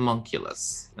as a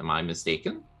homunculus. Am I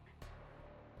mistaken?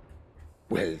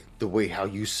 Well, the way how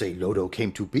you say Lodo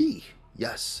came to be,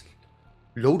 yes.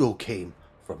 Lodo came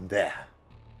from there.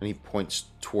 And he points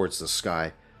towards the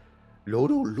sky.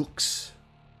 Lodo looks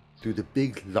through the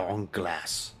big long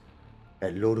glass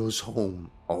at Lodo's home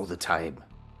all the time.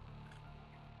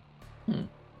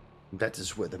 That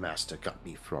is where the master got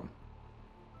me from.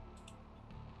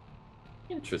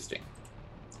 Interesting.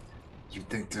 You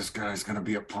think this guy's gonna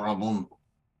be a problem?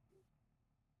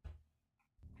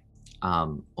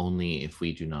 Only if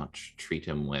we do not treat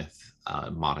him with a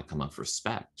modicum of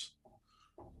respect.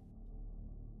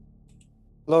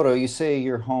 Lodo, you say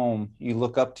your home, you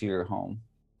look up to your home.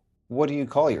 What do you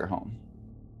call your home?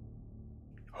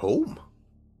 Home?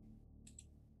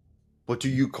 What do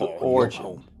you call your origin.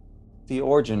 home? The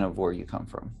origin of where you come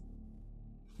from.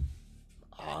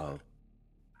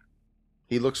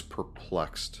 He looks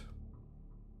perplexed.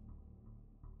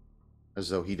 As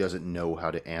though he doesn't know how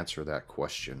to answer that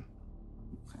question.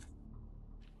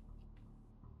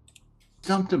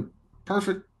 Stumped him.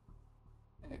 Perfect.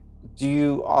 Do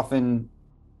you often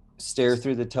stare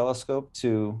through the telescope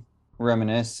to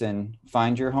reminisce and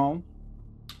find your home?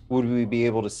 Would we be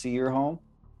able to see your home?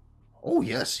 Oh,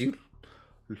 yes,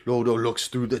 Lodo looks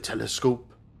through the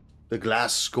telescope, the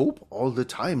glass scope, all the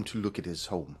time to look at his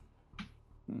home.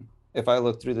 If I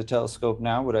look through the telescope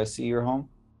now, would I see your home?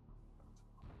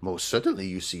 Most certainly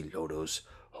you see Lodo's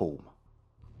home.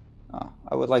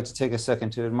 I would like to take a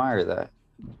second to admire that.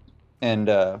 And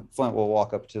Flint will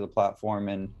walk up to the platform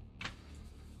and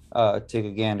take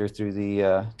a gander through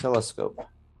the telescope.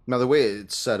 Now, the way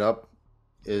it's set up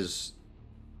is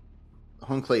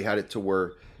Hunkley had it to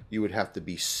where you would have to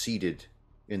be seated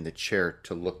in the chair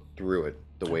to look through it.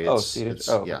 The way it's seated.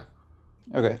 Yeah.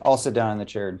 Okay, I'll sit down in the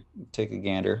chair and take a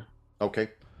gander. Okay.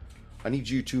 I need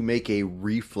you to make a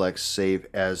reflex save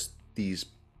as these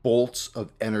bolts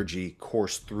of energy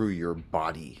course through your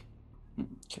body.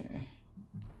 Okay.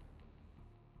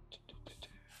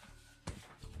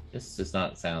 This does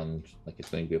not sound like it's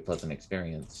going to be a pleasant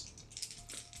experience.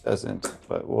 Doesn't,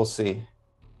 but we'll see.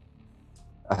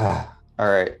 All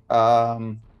right.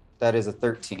 That is a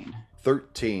 13.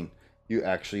 13. You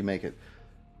actually make it.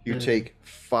 You take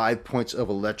 5 points of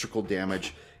electrical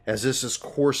damage. As this is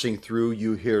coursing through,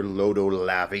 you hear Lodo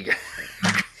laughing.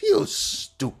 You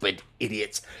stupid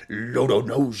idiots. Lodo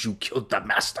knows you killed the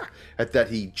master. At that,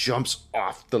 he jumps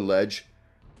off the ledge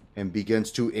and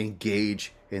begins to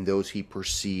engage in those he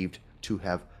perceived to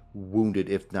have wounded,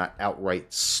 if not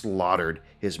outright slaughtered,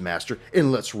 his master.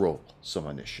 And let's roll some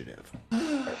initiative.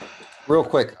 Real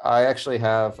quick, I actually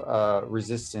have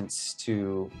resistance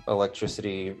to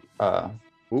electricity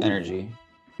Ooh, energy.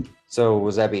 So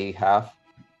was that be half?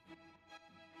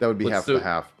 That would be What's half the- the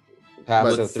half. Half,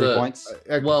 But so What's 3 the- points?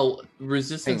 Well,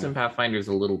 resistance Hang in Pathfinder is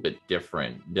a little bit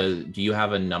different. Do you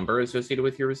have a number associated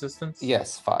with your resistance?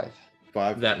 Yes, 5.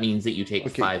 5. That means that you take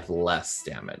Okay. 5 less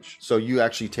damage. So you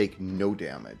actually take no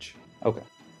damage. Okay.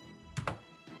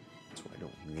 That's why I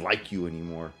don't like you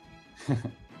anymore.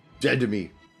 Dead to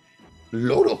me.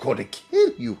 Lodo gonna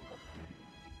kill you.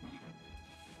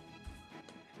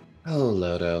 Oh,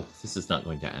 Lodo, this is not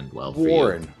going to end well for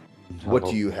Warren, what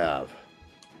Oh. do you have? you.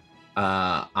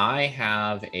 I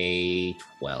have a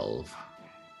 12.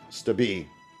 Stabi,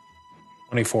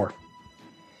 24.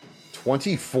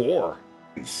 24.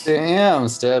 Damn,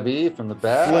 Stabby from the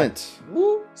back. Flint,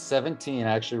 Woo, 17.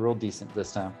 I actually rolled decent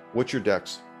this time. what's your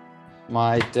dex?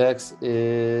 My dex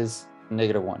is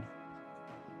 -1.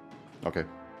 Okay.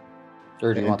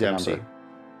 Or do you And want the Dempsey. number?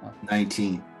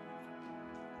 19.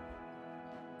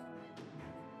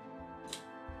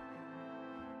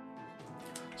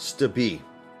 Stabi,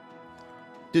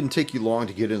 didn't take you long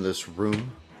to get in this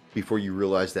room before you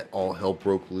realized that all hell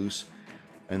broke loose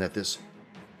and that this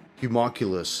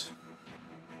homunculus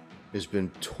has been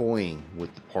toying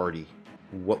with the party.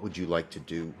 What would you like to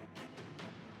do?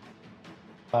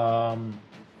 From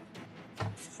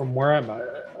where I'm,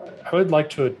 I would like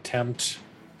to attempt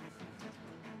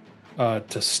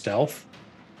to stealth,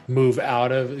 move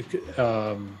out of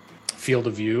field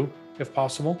of view if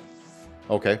possible.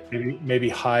 Okay. Maybe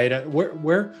hide at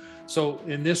where. So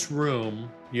in this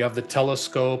room, you have the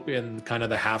telescope in kind of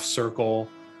the half circle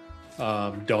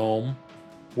dome.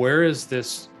 Where is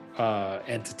this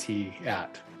entity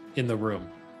at in the room?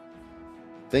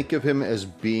 Think of him as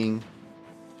being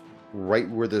right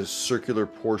where the circular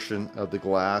portion of the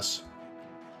glass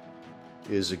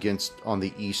is on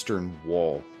the eastern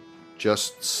wall,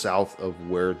 just south of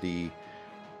where the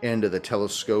end of the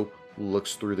telescope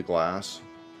looks through the glass.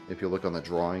 If you look on the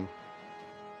drawing,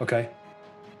 Okay.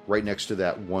 right next to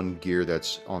that one gear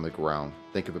that's on the ground.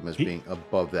 Think of him as being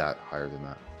above that, higher than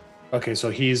that. Okay, so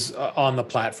he's on the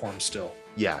platform still.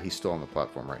 Yeah, he's still on the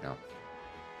platform right now.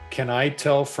 Can I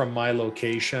tell from my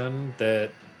location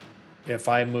that if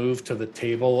I move to the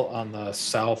table on the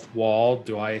south wall,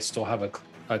 do I still have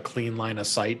a clean line of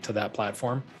sight to that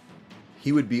platform?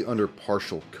 He would be under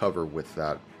partial cover with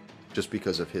that, just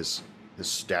because of his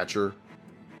stature,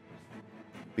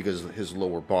 because his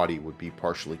lower body would be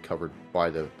partially covered by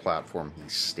the platform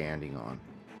he's standing on,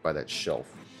 by that shelf.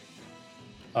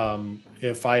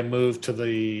 If I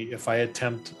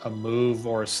attempt a move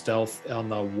or a stealth on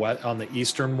the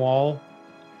eastern wall,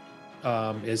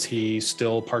 is he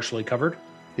still partially covered?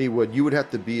 You would have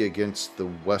to be against the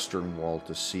western wall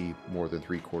to see more than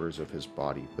 3/4 of his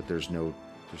body, but there's not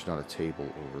a table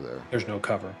over there. There's no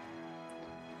cover.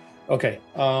 Okay.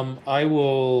 I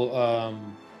will,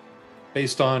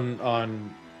 based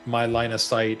on my line of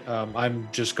sight, I'm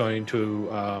just going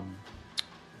to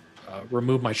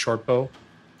remove my short bow.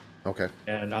 Okay.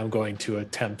 And I'm going to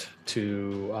attempt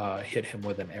to hit him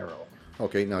with an arrow.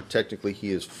 Okay, now technically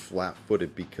he is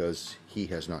flat-footed because he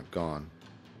has not gone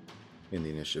in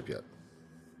the initiative yet.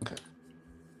 Okay.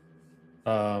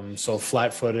 So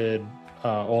flat-footed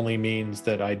only means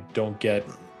that I don't get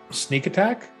sneak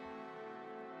attack?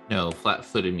 No,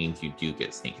 flat-footed means you do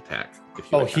get sneak attack.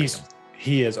 If you attack him.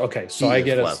 He is. Okay, so He I is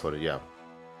get flat-footed, yeah.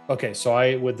 Okay,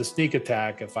 so with the sneak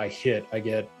attack, if I hit, I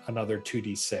get another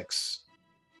 2d6.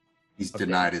 He's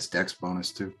denied his dex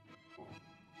bonus too.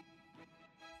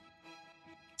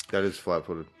 That is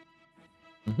flat-footed.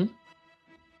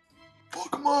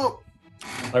 Fuck him up.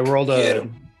 I rolled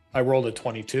a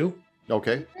 22.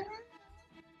 Okay.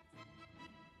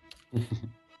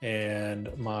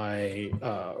 And my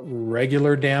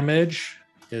regular damage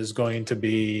is going to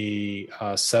be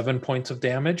 7 points of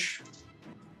damage.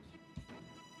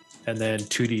 And then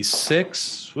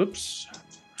 2d6. Whoops.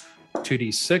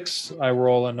 2d6. I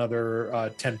roll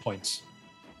another 10 points.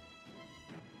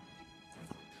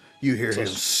 You hear him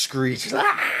screech,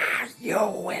 "You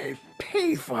will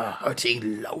pay for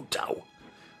hurting Loto."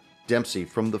 Dempsey,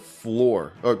 from the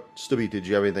floor. Oh, Stubby, did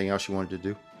you have anything else you wanted to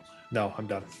do? No, I'm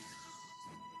done.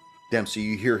 Dempsey,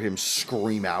 you hear him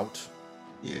scream out.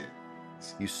 Yeah.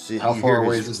 You see. How you far hear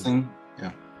away his- is this thing?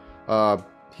 Yeah.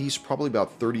 He's probably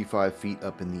about 35 feet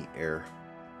up in the air,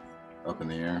 Up in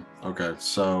the air. Okay.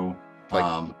 So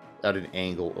Like- at an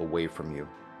angle away from you,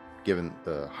 given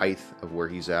the height of where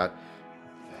he's at.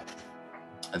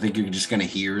 I think you're just gonna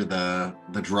hear the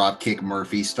drop kick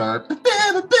Murphy start.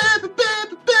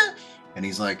 And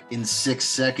he's like, in 6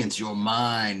 seconds, you're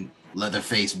mine,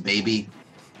 Leatherface baby.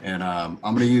 And I'm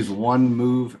gonna use one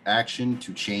move action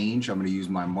to change. I'm gonna use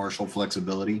my martial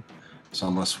flexibility. So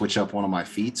I'm gonna switch up one of my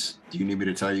feats. Do you need me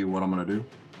to tell you what I'm gonna do?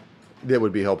 That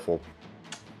would be helpful.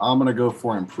 I'm gonna go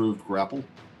for improved grapple.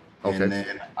 Okay. And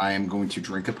then I am going to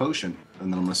drink a potion.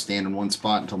 And then I'm gonna stand in one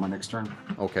spot until my next turn.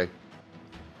 Okay.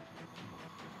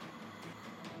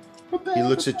 He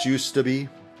looks at you, Stubby,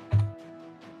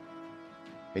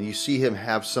 and you see him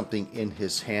have something in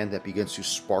his hand that begins to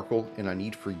sparkle, and I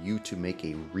need for you to make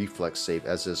a reflex save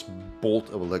as this bolt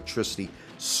of electricity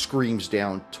screams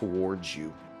down towards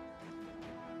you.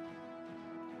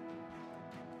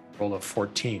 Roll a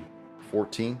 14.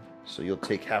 14, so you'll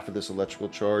take half of this electrical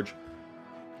charge.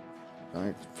 All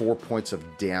right, 4 points of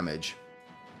damage.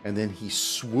 And then he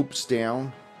swoops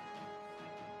down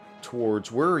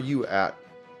towards, where are you at,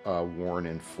 Warren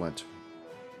and Flint?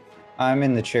 I'm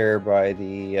in the chair by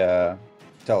the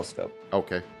telescope.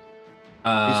 Okay.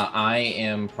 I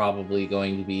am probably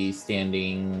going to be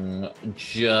standing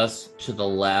just to the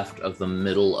left of the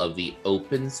middle of the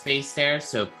open space there.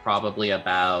 So probably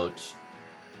about,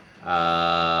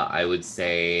 I would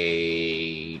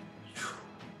say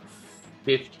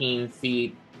 15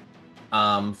 feet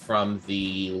from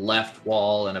the left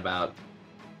wall and about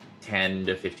 10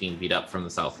 to 15 feet up from the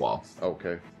south wall.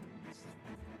 Okay.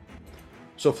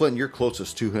 So, Flint, you're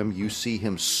closest to him. You see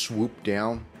him swoop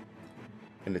down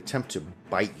and attempt to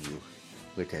bite you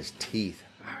with his teeth.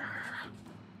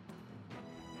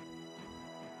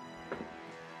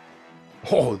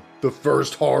 Oh, the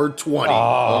first hard 20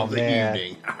 Oh, of the man.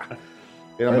 evening.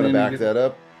 And I'm going to And back then- that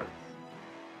up.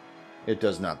 It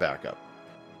does not back up.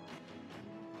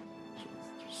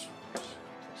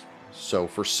 So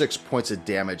for 6 points of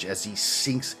damage as he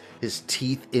sinks his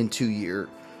teeth into your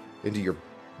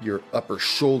upper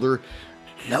shoulder,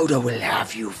 Lodo will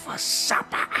have you for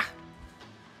supper.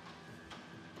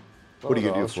 What are you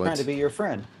gonna do, I was trying Flint? to be your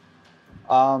friend.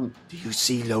 Do you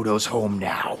see Lodo's home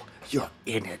now? You're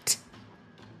in it.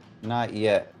 Not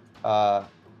yet. I'm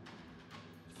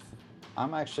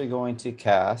actually going to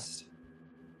cast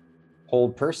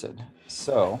Hold Person.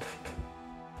 So,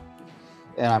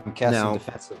 and I'm casting Now-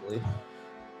 defensively.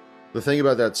 The thing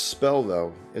about that spell,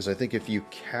 though, is I think if you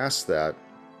cast that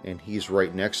and he's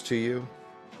right next to you,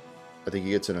 I think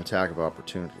he gets an attack of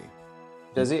opportunity.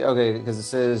 Does he? Okay, because it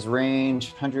says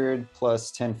range 100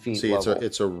 plus 10 feet See, level.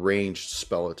 it's a ranged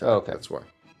spell attack. Oh, okay. That's why.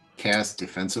 Cast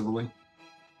defensively.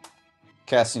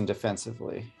 Casting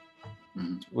defensively.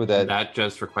 Mhm. With that. That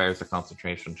just requires a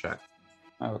concentration check.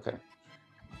 Oh, okay.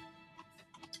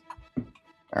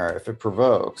 All right, if it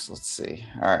provokes, let's see.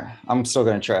 All right, I'm still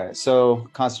going to try it. So,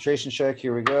 concentration check,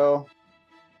 here we go.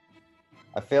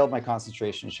 I failed my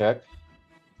concentration check.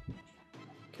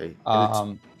 Okay.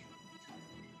 And it's-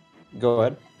 Go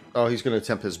ahead. oh, he's going to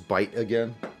attempt his bite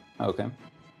again Okay.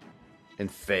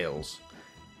 and fails.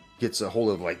 Gets a hold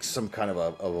of like some kind of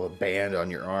a band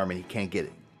on your arm, and he can't get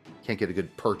it. Can't get a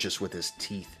good purchase with his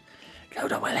teeth.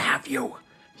 Lodo will have you.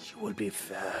 You will be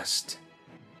first.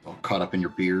 All caught up in your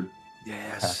beard.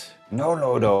 Yes. No,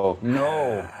 Lodo.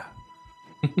 No.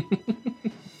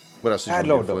 What else did Add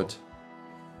you want to do, Lodo.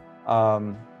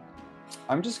 Flint?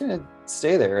 I'm just going to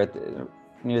stay there at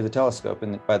near the telescope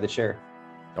and by the chair.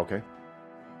 Okay.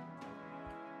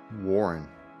 Warren.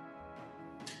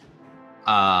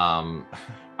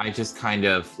 I just kind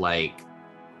of like,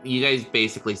 you guys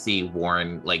basically see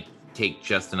Warren like take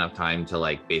just enough time to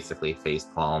like basically face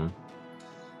palm,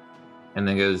 and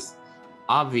then goes,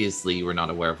 obviously you are not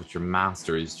aware of what your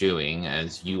master is doing,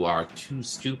 as you are too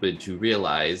stupid to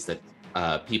realize that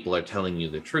people are telling you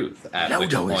the truth. At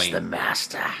which Lodo is point, the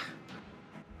master.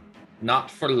 not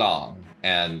for long.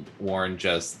 And Warren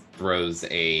just throws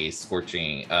a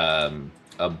scorching,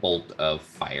 a bolt of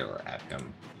fire at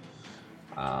him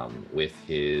with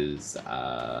his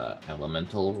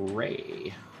elemental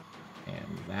ray.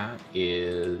 And that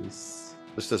is,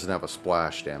 This doesn't have a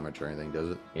splash damage or anything, does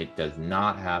it? it does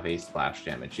not have a splash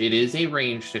damage. It is a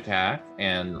ranged attack,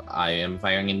 and I am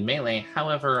firing in melee.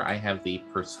 However, I have the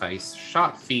precise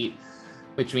shot feat,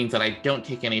 which means that I don't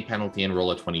take any penalty and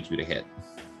roll a 22 to hit.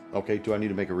 Okay, do I need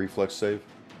to make a reflex save?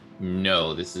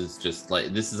 No, this is just like,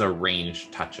 this is a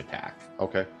ranged touch attack.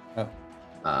 Okay.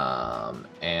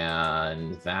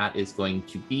 And that is going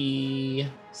to be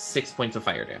 6 points of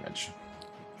fire damage.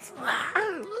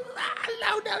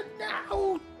 Lodo,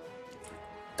 no!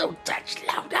 Don't touch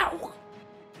Lodo!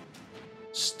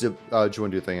 Do you want to do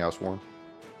anything else, Warren?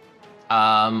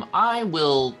 I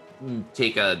will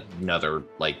take another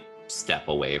like step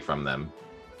away from them,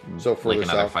 So like further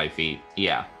another south? 5 feet.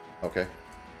 Yeah. Okay.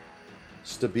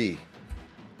 Stabi.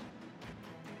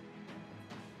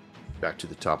 Back to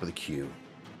the top of the queue.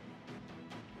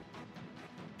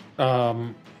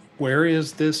 Where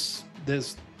is this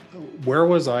where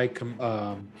was I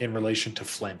in relation to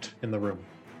Flint in the room?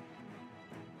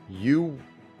 You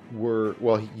were,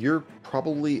 well, you're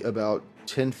probably about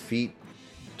 10 feet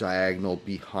diagonal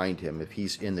behind him. If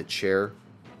he's in the chair,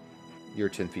 you're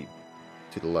 10 feet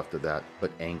to the left of that,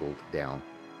 but angled down.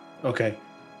 Okay.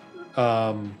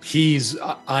 I'm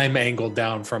angled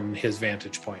down from his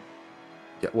vantage point.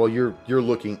 Yeah, well, you're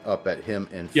looking up at him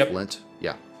and Yep. Flint.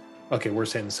 Yeah. Okay, we're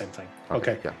saying the same thing.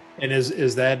 Okay. Yeah. And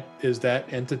is that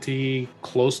entity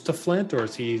close to Flint, or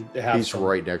is he have He's some-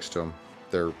 right next to him.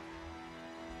 They're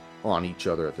on each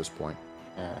other at this point.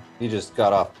 Yeah. You just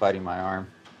got off biting my arm.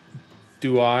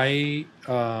 Do I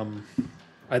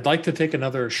I'd like to take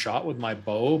another shot with my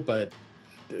bow, but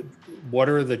what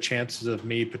are the chances of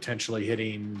me potentially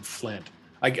hitting Flint?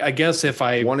 I guess if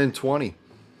I 1 in 20.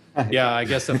 yeah, I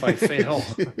guess if I fail.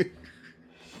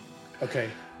 Okay.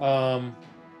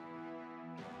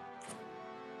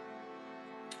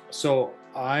 So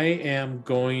I am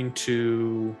going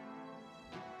to,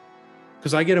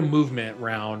 because I get a movement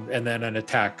round and then an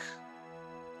attack,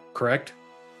 correct?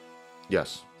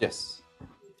 Yes. Yes.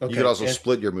 You could also and-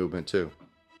 split your movement too.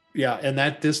 yeah, and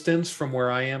that distance from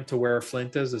where I am to where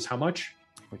Flint is how much?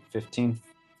 Like 15.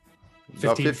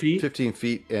 About 15 feet? 15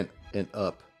 feet and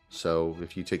up. So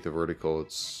if you take the vertical,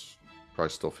 it's probably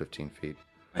still 15 feet.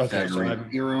 Okay, so Pythagorean I'm-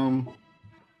 theorem.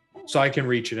 So I can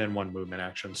reach it in one movement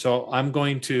action. So I'm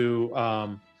going to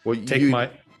Well, take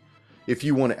if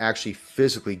you want to actually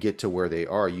physically get to where they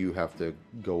are, you have to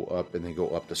go up and then go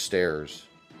up the stairs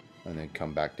and then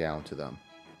come back down to them.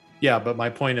 Yeah, but my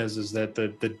point is that the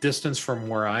distance from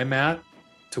where I'm at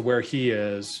to where he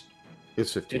is,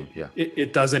 It's 15, yeah.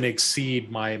 it doesn't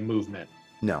exceed my movement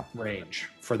No. range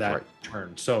for that Right.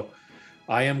 turn. So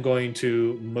I am going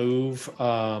to move,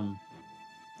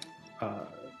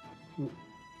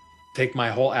 take my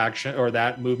whole action or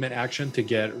that movement action to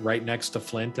get right next to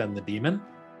Flint and the demon.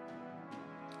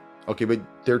 Okay, but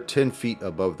they're 10 feet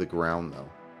above the ground, though.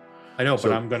 I know, So-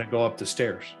 but I'm going to go up the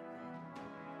stairs.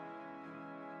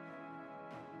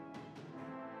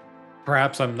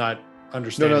 Perhaps I'm not No,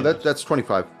 understanding. this. that's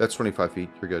 25. That's 25 feet.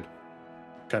 You're good.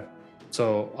 Okay.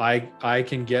 So I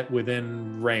can get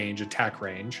within range, attack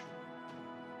range.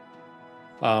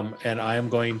 And I am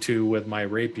going to, with my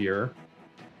rapier,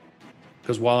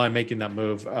 because while I'm making that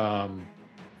move,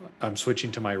 I'm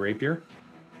switching to my rapier,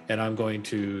 and I'm going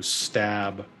to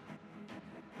stab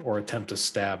or attempt to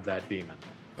stab that demon.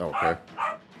 Okay.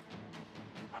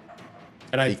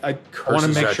 And He I want to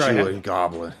Curses make at sure you and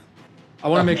Goblin. I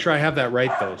want to make sure I have that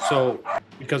right though. So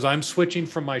because I'm switching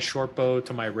from my short bow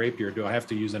to my rapier, do I have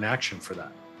to use an action for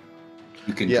that?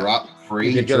 You can Yeah. drop free.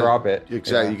 You could gotta- drop it.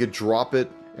 Exactly. Yeah. You could drop it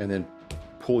and then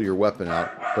pull your weapon out.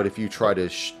 But if you try to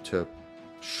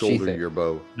shoulder it. your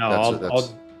bow, No,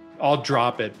 I'll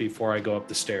drop it before I go up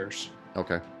the stairs.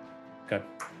 okay. Okay.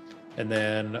 And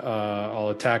then I'll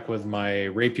attack with my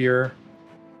rapier.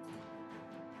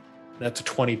 That's a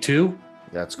 22.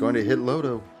 That's going to hit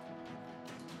Lodo.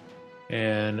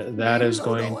 And that is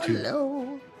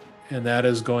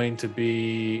going to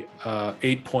be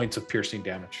 8 points of piercing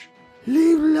damage.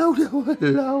 Leave Lodo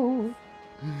alone.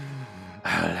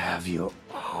 I'll have you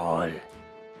all.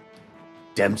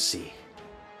 Dempsey.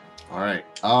 All right.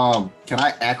 Can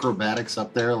I acrobatics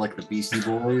up there like the Beastie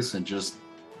Boys and just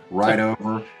ride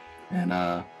over and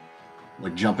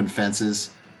like jumping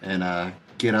fences and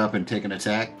get up and take an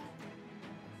attack?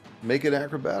 Make an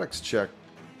acrobatics check.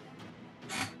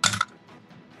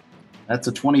 That's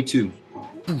a 22.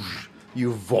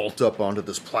 You vault up onto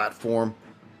this platform,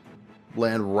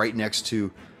 land right next to,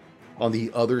 on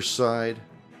the other side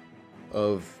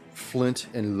of Flint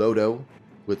and Lodo,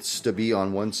 with Stabby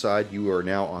on one side. You are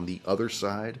now on the other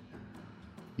side.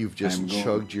 You've just I'm going-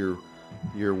 chugged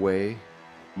your way.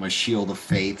 My shield of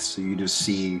faith, so you just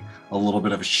see a little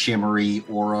bit of a shimmery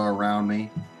aura around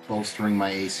me, bolstering my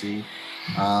AC.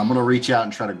 I'm gonna reach out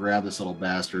and try to grab this little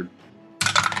bastard.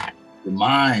 You're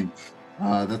mine.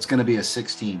 That's gonna be a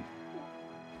 16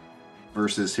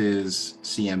 versus his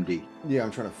CMD. Yeah,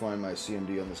 I'm trying to find my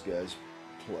CMD on this guy's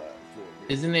platform.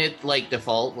 Isn't it like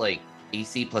default, like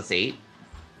AC +8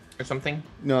 or something?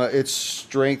 No, it's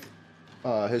strength.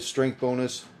 His strength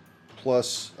bonus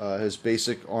plus his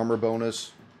basic armor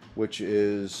bonus, which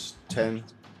is 10,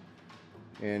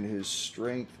 and his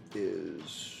strength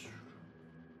is.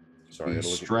 Sorry, I gotta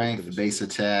look at- Strength, look at base this.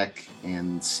 attack,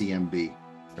 and CMB.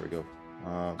 There we go.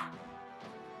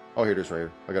 Oh, here it is, right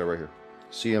here. I got it right here.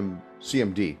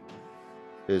 CMD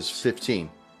is 15.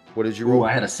 What did you Ooh, roll?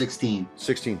 I had a 16.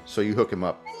 16. So you hook him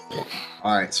up.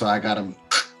 All right, so I got him.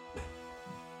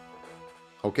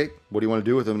 Okay. What do you want to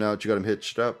do with him now that you got him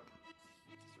hitched up?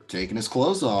 Taking his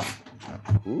clothes off.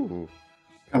 Ooh.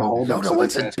 Kind of hold him Lodo so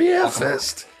wants they a can- beer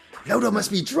fest. Lodo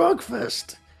must be drunk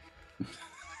fest.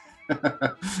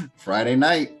 Friday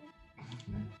night.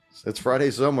 It's Friday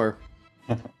somewhere.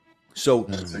 So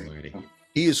Lordy.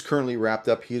 he is currently wrapped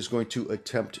up. He is going to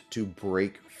attempt to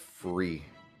break free.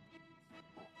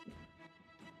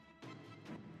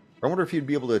 I wonder if he'd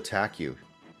be able to attack you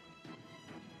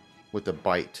with a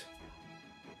bite.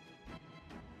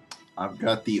 I've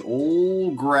got the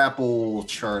old grapple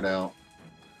chart out.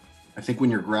 I think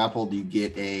when you're grappled, you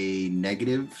get a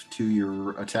negative to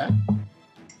your attack.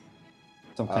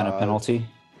 Some kind of penalty.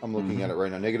 I'm looking at it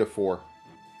right now. -4.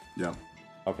 Yeah.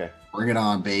 Okay. Bring it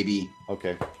on, baby.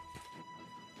 Okay.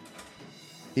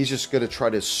 He's just going to try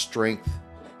to strength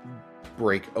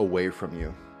break away from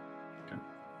you.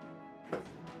 Okay.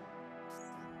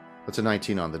 That's a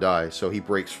 19 on the die, so he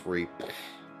breaks free.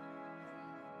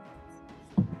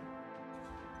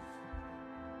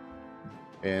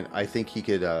 And I think he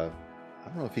could, I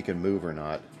don't know if he can move or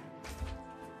not.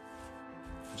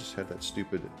 I just had that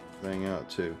stupid thing out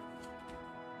too.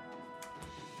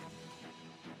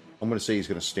 I'm going to say he's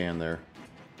going to stand there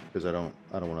because I don't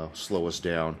want to slow us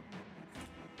down.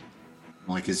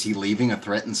 Like, is he leaving a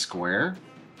threatened square?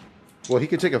 Well, he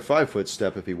could take a 5-foot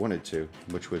step if he wanted to,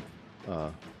 which would,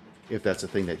 if that's a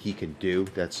thing that he can do,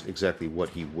 that's exactly what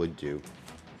he would do.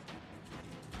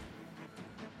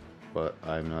 But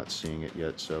I'm not seeing it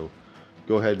yet, so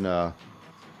go ahead and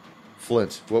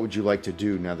Flint, what would you like to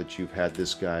do now that you've had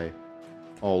this guy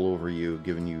all over you,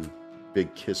 giving you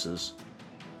big kisses?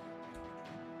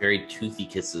 Very toothy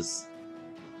kisses.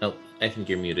 Oh, I think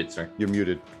you're muted, sir. You're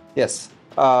muted. Yes.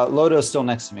 Lodo's still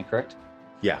next to me, correct?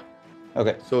 Yeah.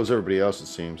 Okay. So is everybody else, it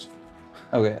seems.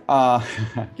 Okay.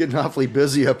 Getting awfully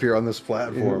busy up here on this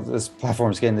platform. This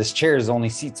platform's getting. This chair is only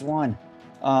seats one.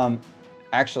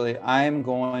 Actually, I'm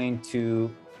going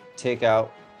to take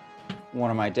out one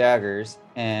of my daggers,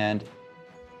 and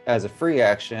as a free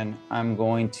action, I'm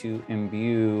going to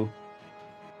imbue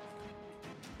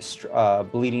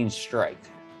bleeding strike.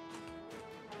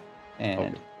 And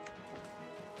Okay.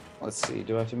 let's see,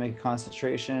 do I have to make a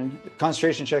concentration?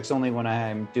 Concentration checks only when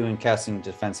I'm doing casting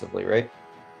defensively, right?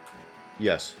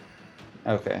 Yes.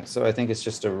 Okay, so I think it's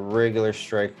just a regular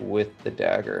strike with the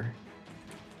dagger.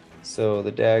 So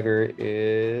the dagger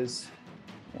is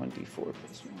 1d4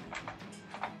 plus 1.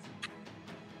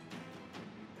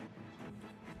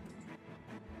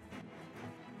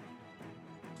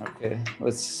 Okay,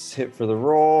 let's hit for the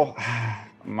roll.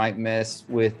 Might miss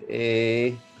with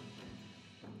a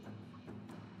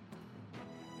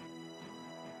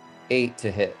 8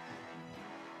 to hit.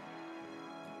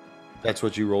 That's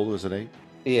what you rolled, was an 8?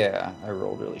 Yeah, I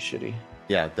rolled really shitty.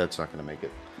 Yeah, that's not going to make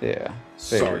it. Yeah.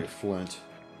 Sorry, figured. Flint.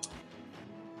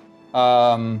 That's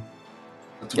Yeah,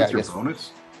 with I your guess-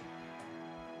 bonus?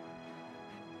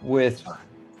 With,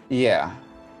 yeah.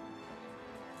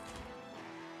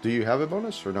 Do you have a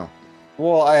bonus or no?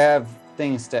 Well, I have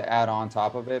things to add on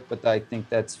top of it, but I think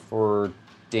that's for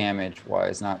damage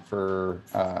wise, not for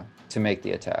to make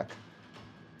the attack.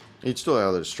 You'd still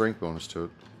have a strength bonus to it.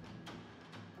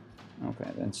 Okay,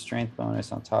 then strength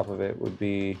bonus on top of it would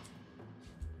be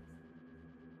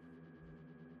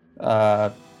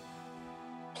 +1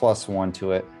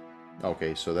 to it.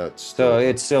 Okay, so that's So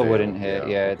it still fail. wouldn't hit.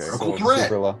 Yeah, okay. it's Critical still threat.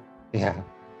 super low. Yeah.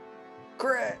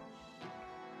 Crit.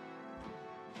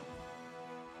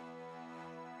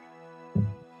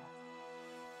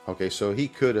 Okay, so he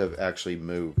could have actually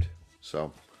moved.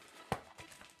 So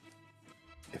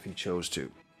if he chose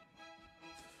to.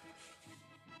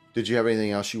 Did you have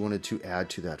anything else you wanted to add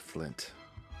to that, Flint?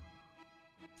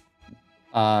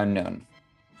 No.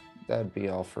 That'd be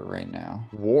all for right now.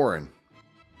 Warren.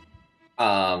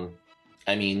 I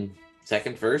mean,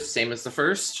 second verse, same as the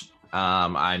first.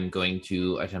 I'm going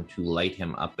to attempt to light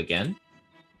him up again.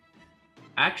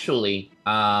 Actually,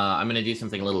 I'm going to do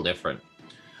something a little different.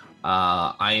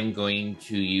 I am going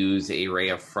to use a Ray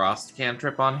of Frost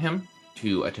cantrip on him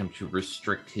to attempt to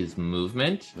restrict his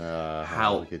movement. Look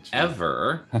at you.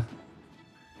 However,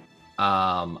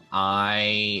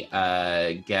 I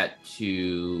get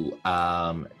to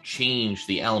change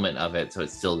the element of it, so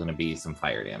it's still going to be some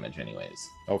fire damage anyways.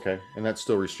 Okay, and that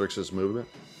still restricts his movement?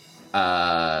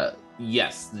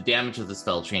 Yes, the damage of the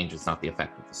spell changes, not the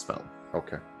effect of the spell.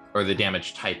 Okay, Or the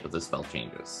damage type of the spell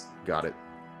changes. got it.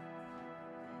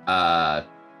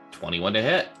 21 to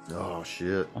hit. Oh,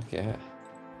 shit. Okay.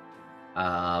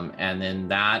 And then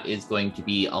that is going to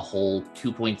be a whole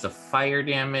 2 points of fire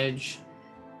damage.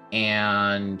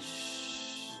 And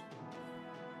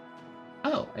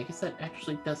oh, I guess that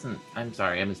actually doesn't. I'm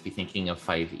sorry, I must be thinking of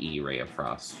 5e Ray of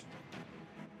Frost.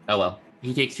 Oh well,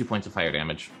 he takes 2 points of fire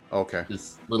damage. Okay.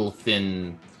 This little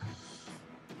thin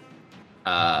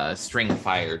string of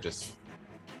fire just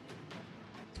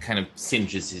kind of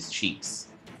singes his cheeks.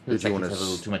 Did Looks you like wanna he's had a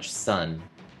little too much sun.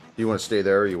 Do you want to stay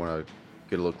there or you want to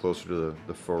get a little closer to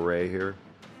the foray here?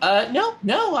 No,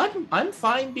 I'm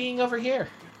fine being over here.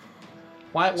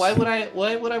 Why would I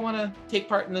want to take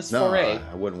part in this No, foray?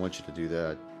 I wouldn't want you to do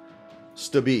that.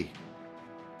 Stabby.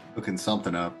 Looking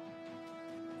something up.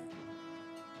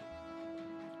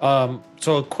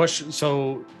 So a question.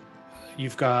 So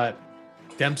you've got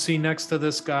Dempsey next to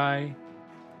this guy,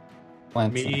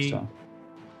 Plants Me- next to him.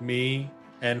 me,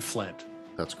 and Flint.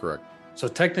 That's correct. So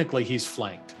technically, he's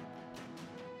flanked.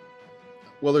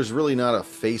 Well, there's really not a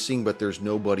facing, but there's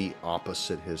nobody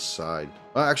opposite his side.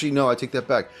 Actually, no, I take that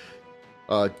back.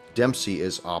 Dempsey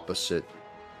is opposite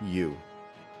you.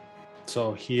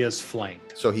 So he is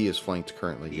flanked. So he is flanked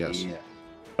currently, yes. Yeah.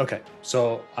 Okay.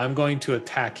 So I'm going to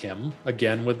attack him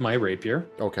again with my rapier,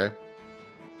 Okay.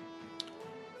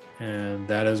 and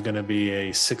that is going to be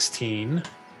a 16.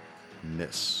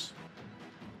 Miss.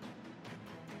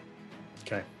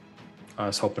 Okay. I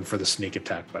was hoping for the sneak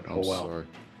attack, but I'm oh well. sorry.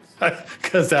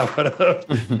 Because that would have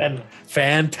been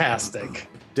fantastic.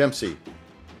 Dempsey.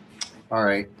 All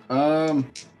right.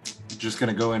 Just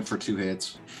gonna go in for 2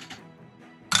 hits.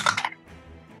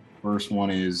 First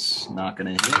one is not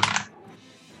gonna hit,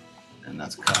 and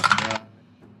that's a cop.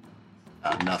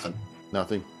 Nothing.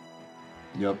 Nothing.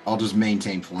 Yep. I'll just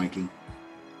maintain flanking.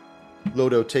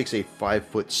 Lodo takes a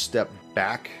 5-foot step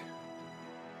back.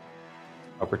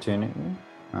 Opportunity.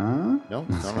 No,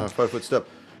 not on a 5-foot step.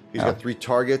 He's Oh. got 3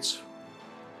 targets.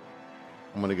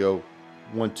 I'm gonna go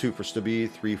 1, 2 for Stabi,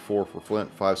 3, 4 for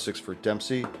Flint, 5, 6 for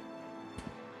Dempsey.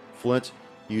 Flint,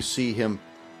 you see him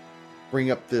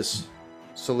bring up this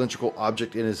cylindrical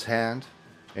object in his hand,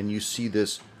 and you see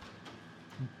this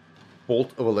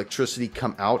bolt of electricity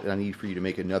come out, and I need for you to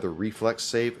make another reflex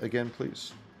save again,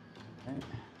 please.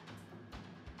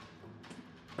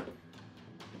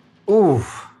 Ooh,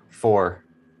 4.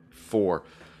 4.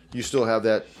 You still have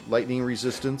that lightning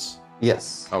resistance?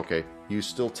 Yes. Okay. You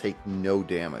still take no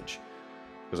damage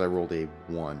because I rolled a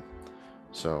 1.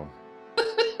 So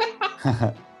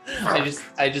I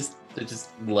just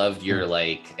loved your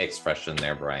like expression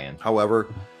there, Brian. however,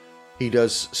 he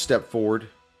does step forward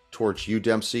towards you,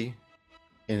 Dempsey,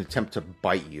 in an attempt to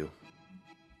bite you.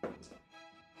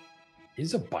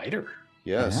 He's a biter.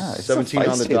 Yes. Yeah, it's a 17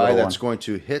 on the feisty die. little That's one. going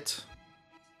to hit.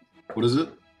 What is it?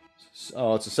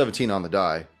 Oh, it's a 17 on the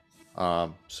die.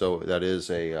 So that is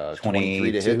a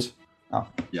 23 to 22? hit. Oh.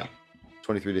 Yeah.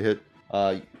 23 to hit.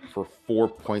 For 4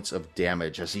 points of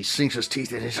damage as he sinks his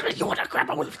teeth in his. You want to grab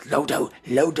him with Lodo?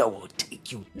 Lodo will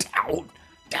take you down,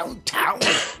 downtown.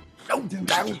 No,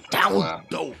 downtown.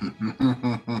 No.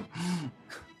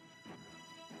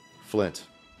 Flint.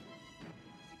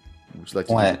 Would you like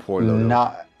to Flint, deploy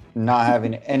Lodo? not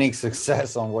having any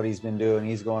success on what he's been doing.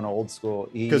 He's going old school.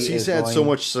 Because he's had so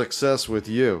much success with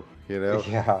you, you know?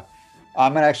 Yeah.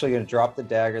 I'm actually going to drop the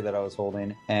dagger that I was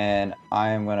holding, and I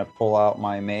am going to pull out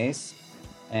my mace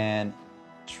and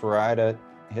try to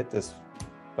hit this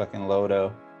fucking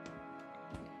Lodo.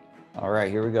 All right,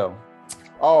 here we go.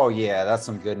 Oh, yeah, that's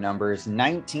some good numbers.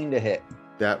 19 to hit.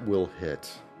 That will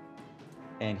hit.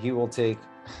 And he will take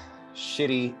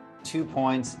shitty 2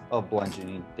 points of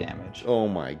bludgeoning damage. Oh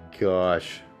my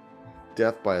gosh.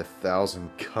 Death by 1,000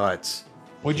 cuts.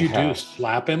 What'd you Yeah. do?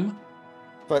 Slap him?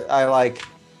 But I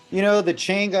the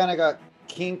chain kind of got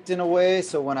kinked in a way.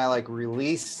 So when I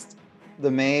released the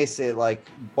mace, it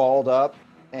balled up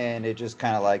and it just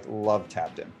kind of love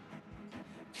tapped him.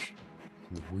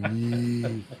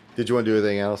 Did you want to do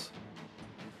anything else?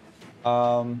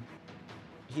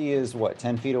 He is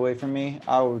 10 feet away from me.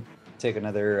 I would take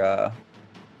another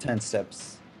 10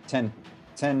 steps, 10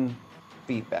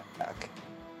 feet back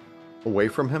Away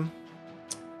from him?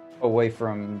 away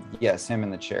from, yes, him in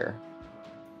the chair.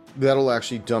 That'll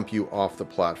actually dump you off the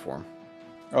platform.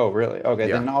 Oh, really? Okay,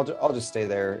 Yeah. then I'll just stay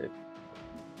there.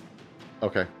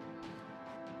 Okay.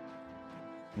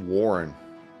 Warren.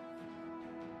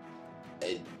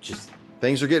 Just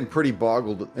Things are getting pretty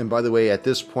boggled. And by the way, at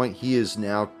this point, he is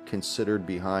now considered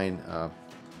behind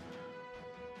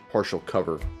partial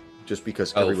cover. Just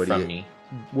because everybody... from me.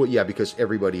 Well, yeah, because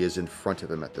everybody is in front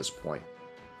of him at this point.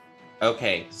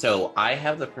 Okay, so I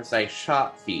have the precise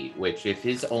shot feat, which if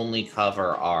his only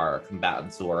cover are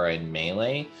combatants who are in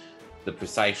melee, the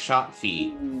precise shot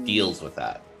feat deals with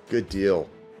that. Good deal.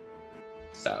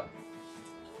 So,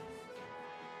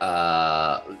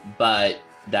 but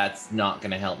that's not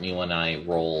going to help me when I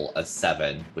roll a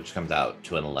 7, which comes out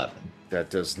to an 11.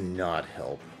 That does not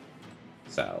help.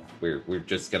 So we're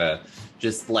just gonna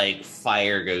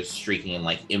fire goes streaking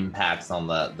and impacts on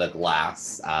the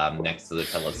glass next to the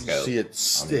telescope. See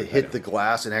it hit the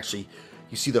glass, and actually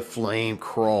you see the flame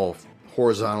crawl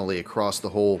horizontally across the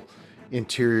whole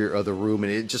interior of the room,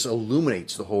 and it just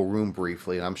illuminates the whole room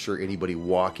briefly. And I'm sure anybody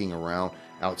walking around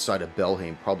outside of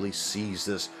Belhaim probably sees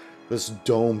this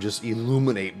dome just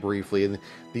illuminate briefly, and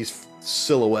these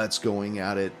silhouettes going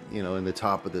at it, in the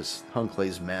top of this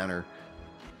Hunclay's Manor.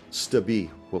 Stabi,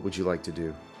 what would you like to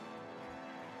do?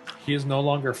 He is no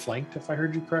longer flanked, if I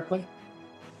heard you correctly.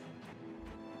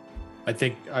 I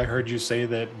think I heard you say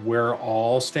that we're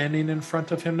all standing in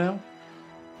front of him now.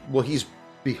 Well, he's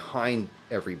behind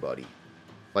everybody.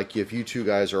 Like if you two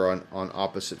guys are on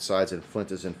opposite sides and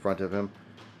Flint is in front of him,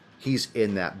 he's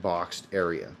in that boxed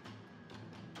area.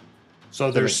 So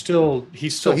there's still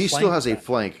he's still So he still has a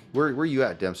flanked flank. Where are you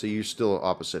at, Dempsey? You're still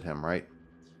opposite him, right?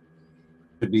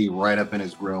 Could be right up in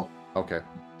his grill. Okay. then.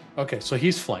 Okay, so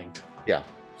he's flanked. Yeah.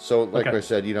 So like Okay. I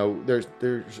said,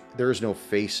 there is no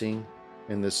facing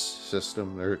in this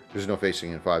system. There's no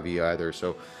facing in 5e either.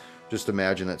 So just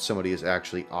imagine that somebody is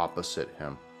actually opposite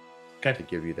him Okay. to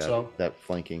give you that So- that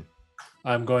flanking.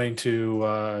 I'm going to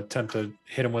attempt to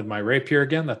hit him with my rapier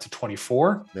again. That's a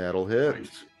 24. That'll hit.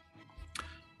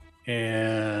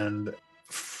 And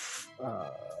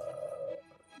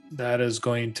that is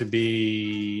going to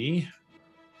be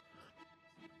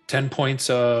 10 points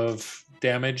of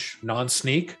damage,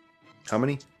 non-sneak. How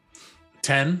many?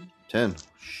 10. 10.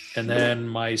 And then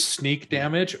my sneak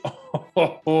damage,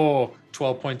 12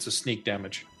 points of sneak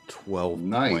damage. 12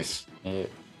 Nice. points.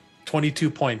 22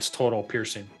 points total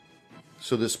piercing.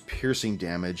 So this piercing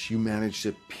damage, you manage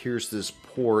to pierce this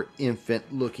poor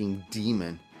infant-looking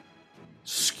demon,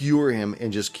 skewer him,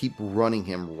 and just keep running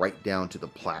him right down to the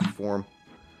platform.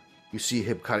 You see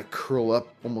him kind of curl up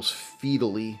almost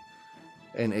fetally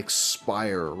and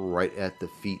expire right at the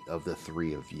feet of the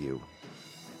three of you.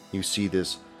 You see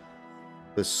this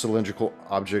cylindrical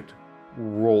object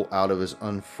roll out of his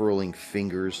unfurling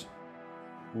fingers,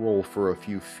 roll for a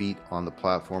few feet on the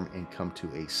platform, and come to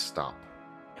a stop.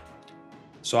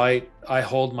 So I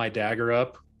hold my dagger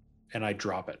up and I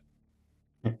drop it.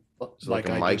 So like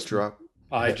a mic drop.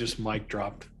 I just mic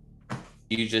dropped.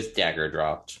 You just dagger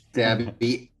dropped.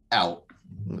 Dabby out.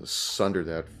 Sunder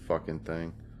that fucking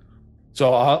thing.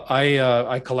 So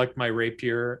I collect my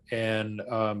rapier, and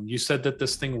you said that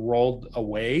this thing rolled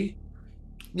away.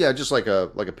 Yeah, just like a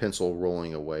pencil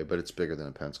rolling away, but it's bigger than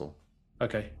a pencil.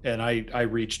 Okay, and I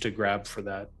reach to grab for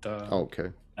that Okay.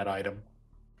 that item.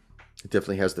 It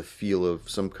definitely has the feel of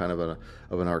some kind of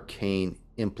an arcane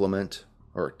implement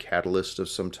or a catalyst of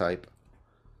some type.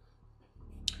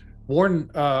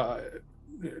 Warren,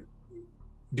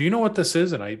 do you know what this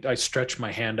is? And I stretch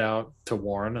my hand out to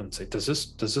Warren and say, does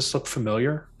this look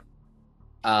familiar?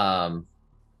 I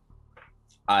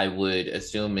would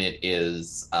assume it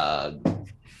is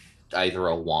either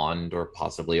a wand or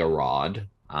possibly a rod.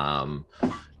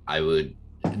 I would,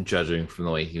 judging from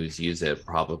the way he was using it,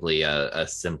 probably a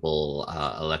simple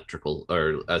electrical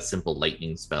or a simple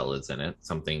lightning spell is in it.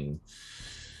 Something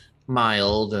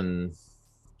mild and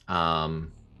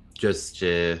just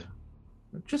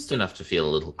enough to feel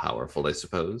a little powerful, I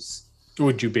suppose.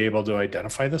 Would you be able to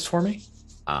identify this for me?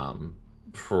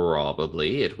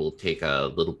 Probably. It will take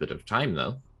a little bit of time,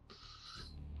 though.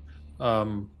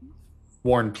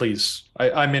 Warren, please.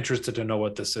 I'm interested to know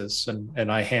what this is,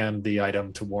 and I hand the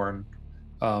item to Warren,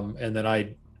 and then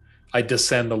I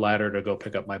descend the ladder to go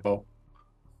pick up my bow.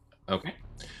 Okay.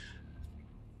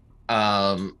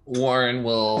 Warren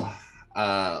will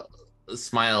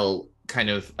smile kind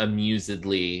of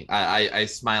amusedly. I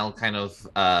smile kind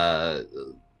of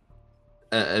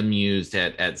amused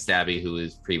at Stabby, who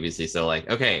was previously so like,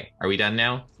 okay, are we done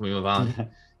now? Can we move on?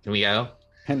 Can we go?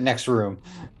 Next room.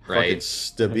 Fucking Right.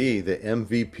 Stabby, the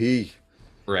MVP.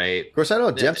 Right. Of course, I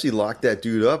know Dempsey locked that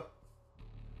dude up.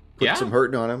 Put Yeah. some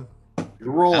hurting on him.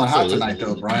 You're rolling Absolutely. hot tonight,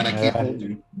 though, Brian. I can't hold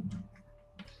you.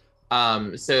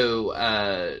 So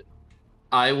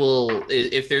I will,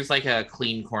 if there's like a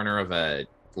clean corner of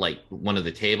one of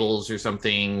the tables or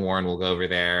something, Warren will go over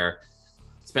there,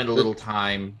 spend a little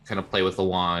time, kind of play with the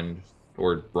wand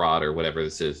or rod or whatever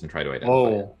this is, and try to identify it.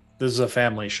 Oh, this is a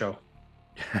family show.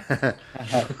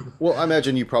 Well, I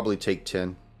imagine you probably take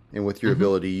 10, and with your Mhm.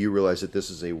 ability, you realize that this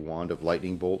is a wand of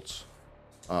lightning bolts.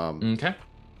 Okay.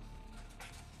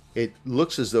 It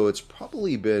looks as though it's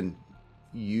probably been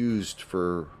used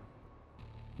for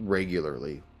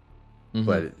regularly, Mhm.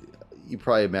 but you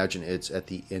probably imagine it's at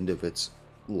the end of its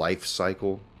life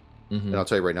cycle. Mhm. And I'll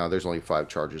tell you right now, there's only 5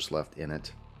 charges left in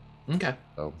it. Okay.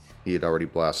 So he had already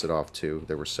blasted off 2.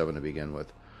 There were 7 to begin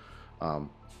with.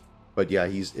 But yeah,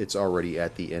 it's already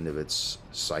at the end of its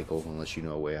cycle, unless you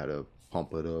know a way how to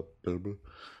pump it up. Blah,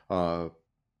 blah.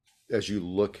 As you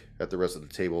look at the rest of the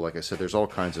table, like I said, there's all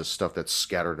kinds of stuff that's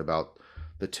scattered about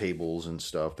the tables and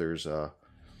stuff. There's where's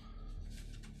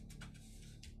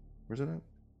it at?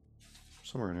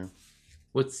 Somewhere in here.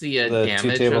 What's the The damage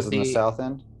two tables of in the the south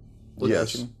end.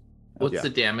 Yes. What's Yeah. the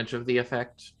damage of the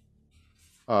effect?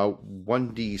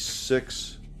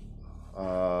 1d6.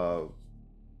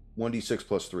 1d6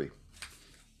 plus 3.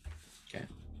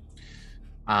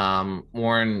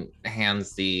 Warren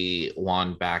hands the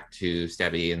wand back to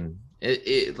Stabby, and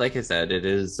it like I said, it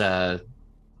is a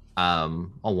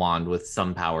wand with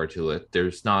some power to it.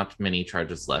 There's not many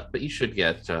charges left, but you should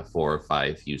get 4 or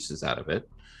 5 uses out of it.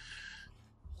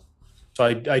 So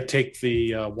I take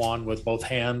the wand with both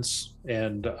hands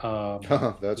and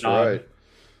That's nod. right.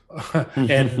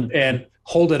 and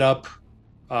hold it up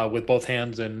with both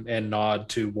hands and nod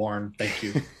to Warren. Thank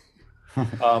you.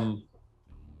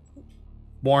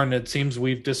 Warren, it seems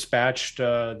we've dispatched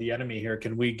the enemy here.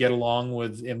 Can we get along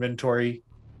with inventory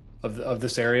of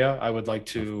this area? I would like Of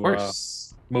to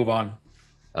course. move on.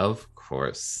 Of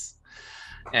course.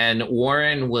 And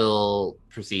Warren will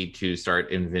proceed to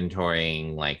start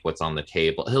inventorying like what's on the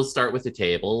table. He'll start with the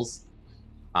tables,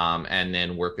 and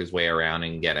then work his way around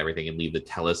and get everything and leave the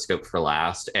telescope for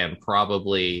last. And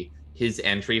probably his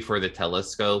entry for the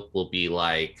telescope will be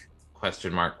like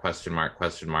question mark,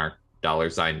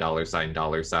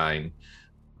 $,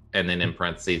 And then in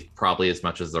parentheses, probably as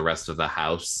much as the rest of the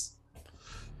house.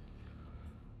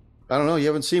 I don't know. You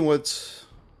haven't seen what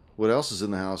else is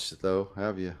in the house, though,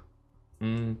 have you?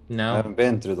 I No, haven't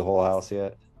been through the whole house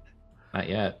yet. not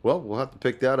yet. Well, we'll have to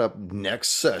pick that up next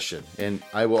session. And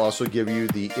I will also give you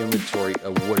the inventory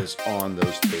of what is on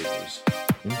those tables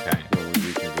Okay. when we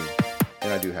reconvene.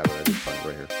 And I do have it. I did find it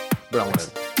right here.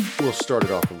 But we'll start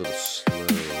it off a little slow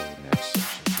next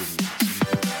session.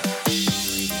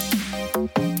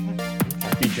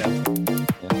 Be gentle.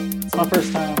 It's my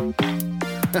first time.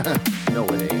 No,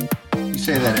 it ain't. You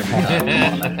say that every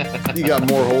time. You got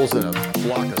more holes than a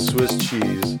block of Swiss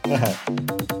cheese.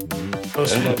 So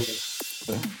slowly.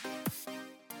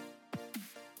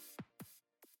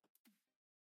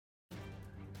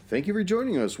 Thank you for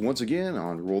joining us once again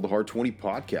on Roll the Hard 20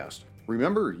 podcast.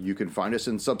 Remember, you can find us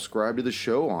and subscribe to the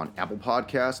show on Apple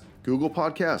Podcasts, Google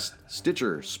Podcasts,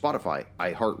 Stitcher, Spotify,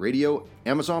 iHeartRadio,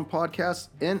 Amazon Podcasts,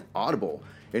 and Audible.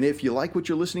 And if you like what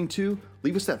you're listening to,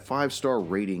 leave us that 5-star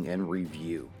rating and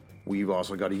review. We've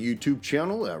also got a YouTube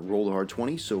channel at Roll the Hard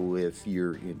 20, so if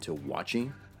you're into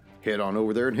watching, head on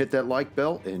over there and hit that like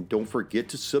bell, and don't forget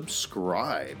to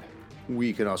subscribe.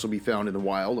 We can also be found in the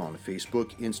wild on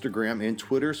Facebook, Instagram, and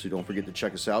Twitter, so don't forget to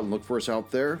check us out and look for us out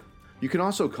there. You can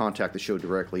also contact the show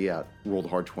directly at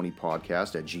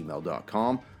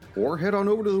rollthehard20podcast@gmail.com or head on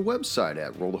over to the website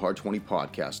at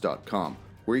rollthehard20podcast.com,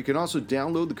 where you can also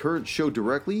download the current show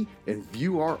directly and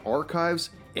view our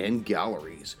archives and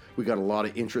galleries. We got a lot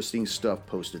of interesting stuff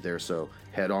posted there, so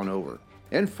head on over.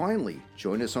 And finally,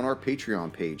 join us on our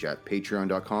Patreon page at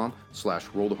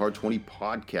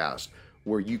patreon.com/rollthehard20podcast,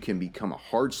 where you can become a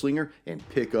hard slinger and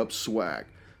pick up swag.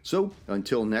 So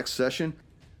until next session,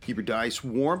 keep your dice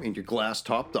warm and your glass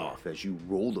topped off as you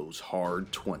roll those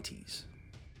hard 20s.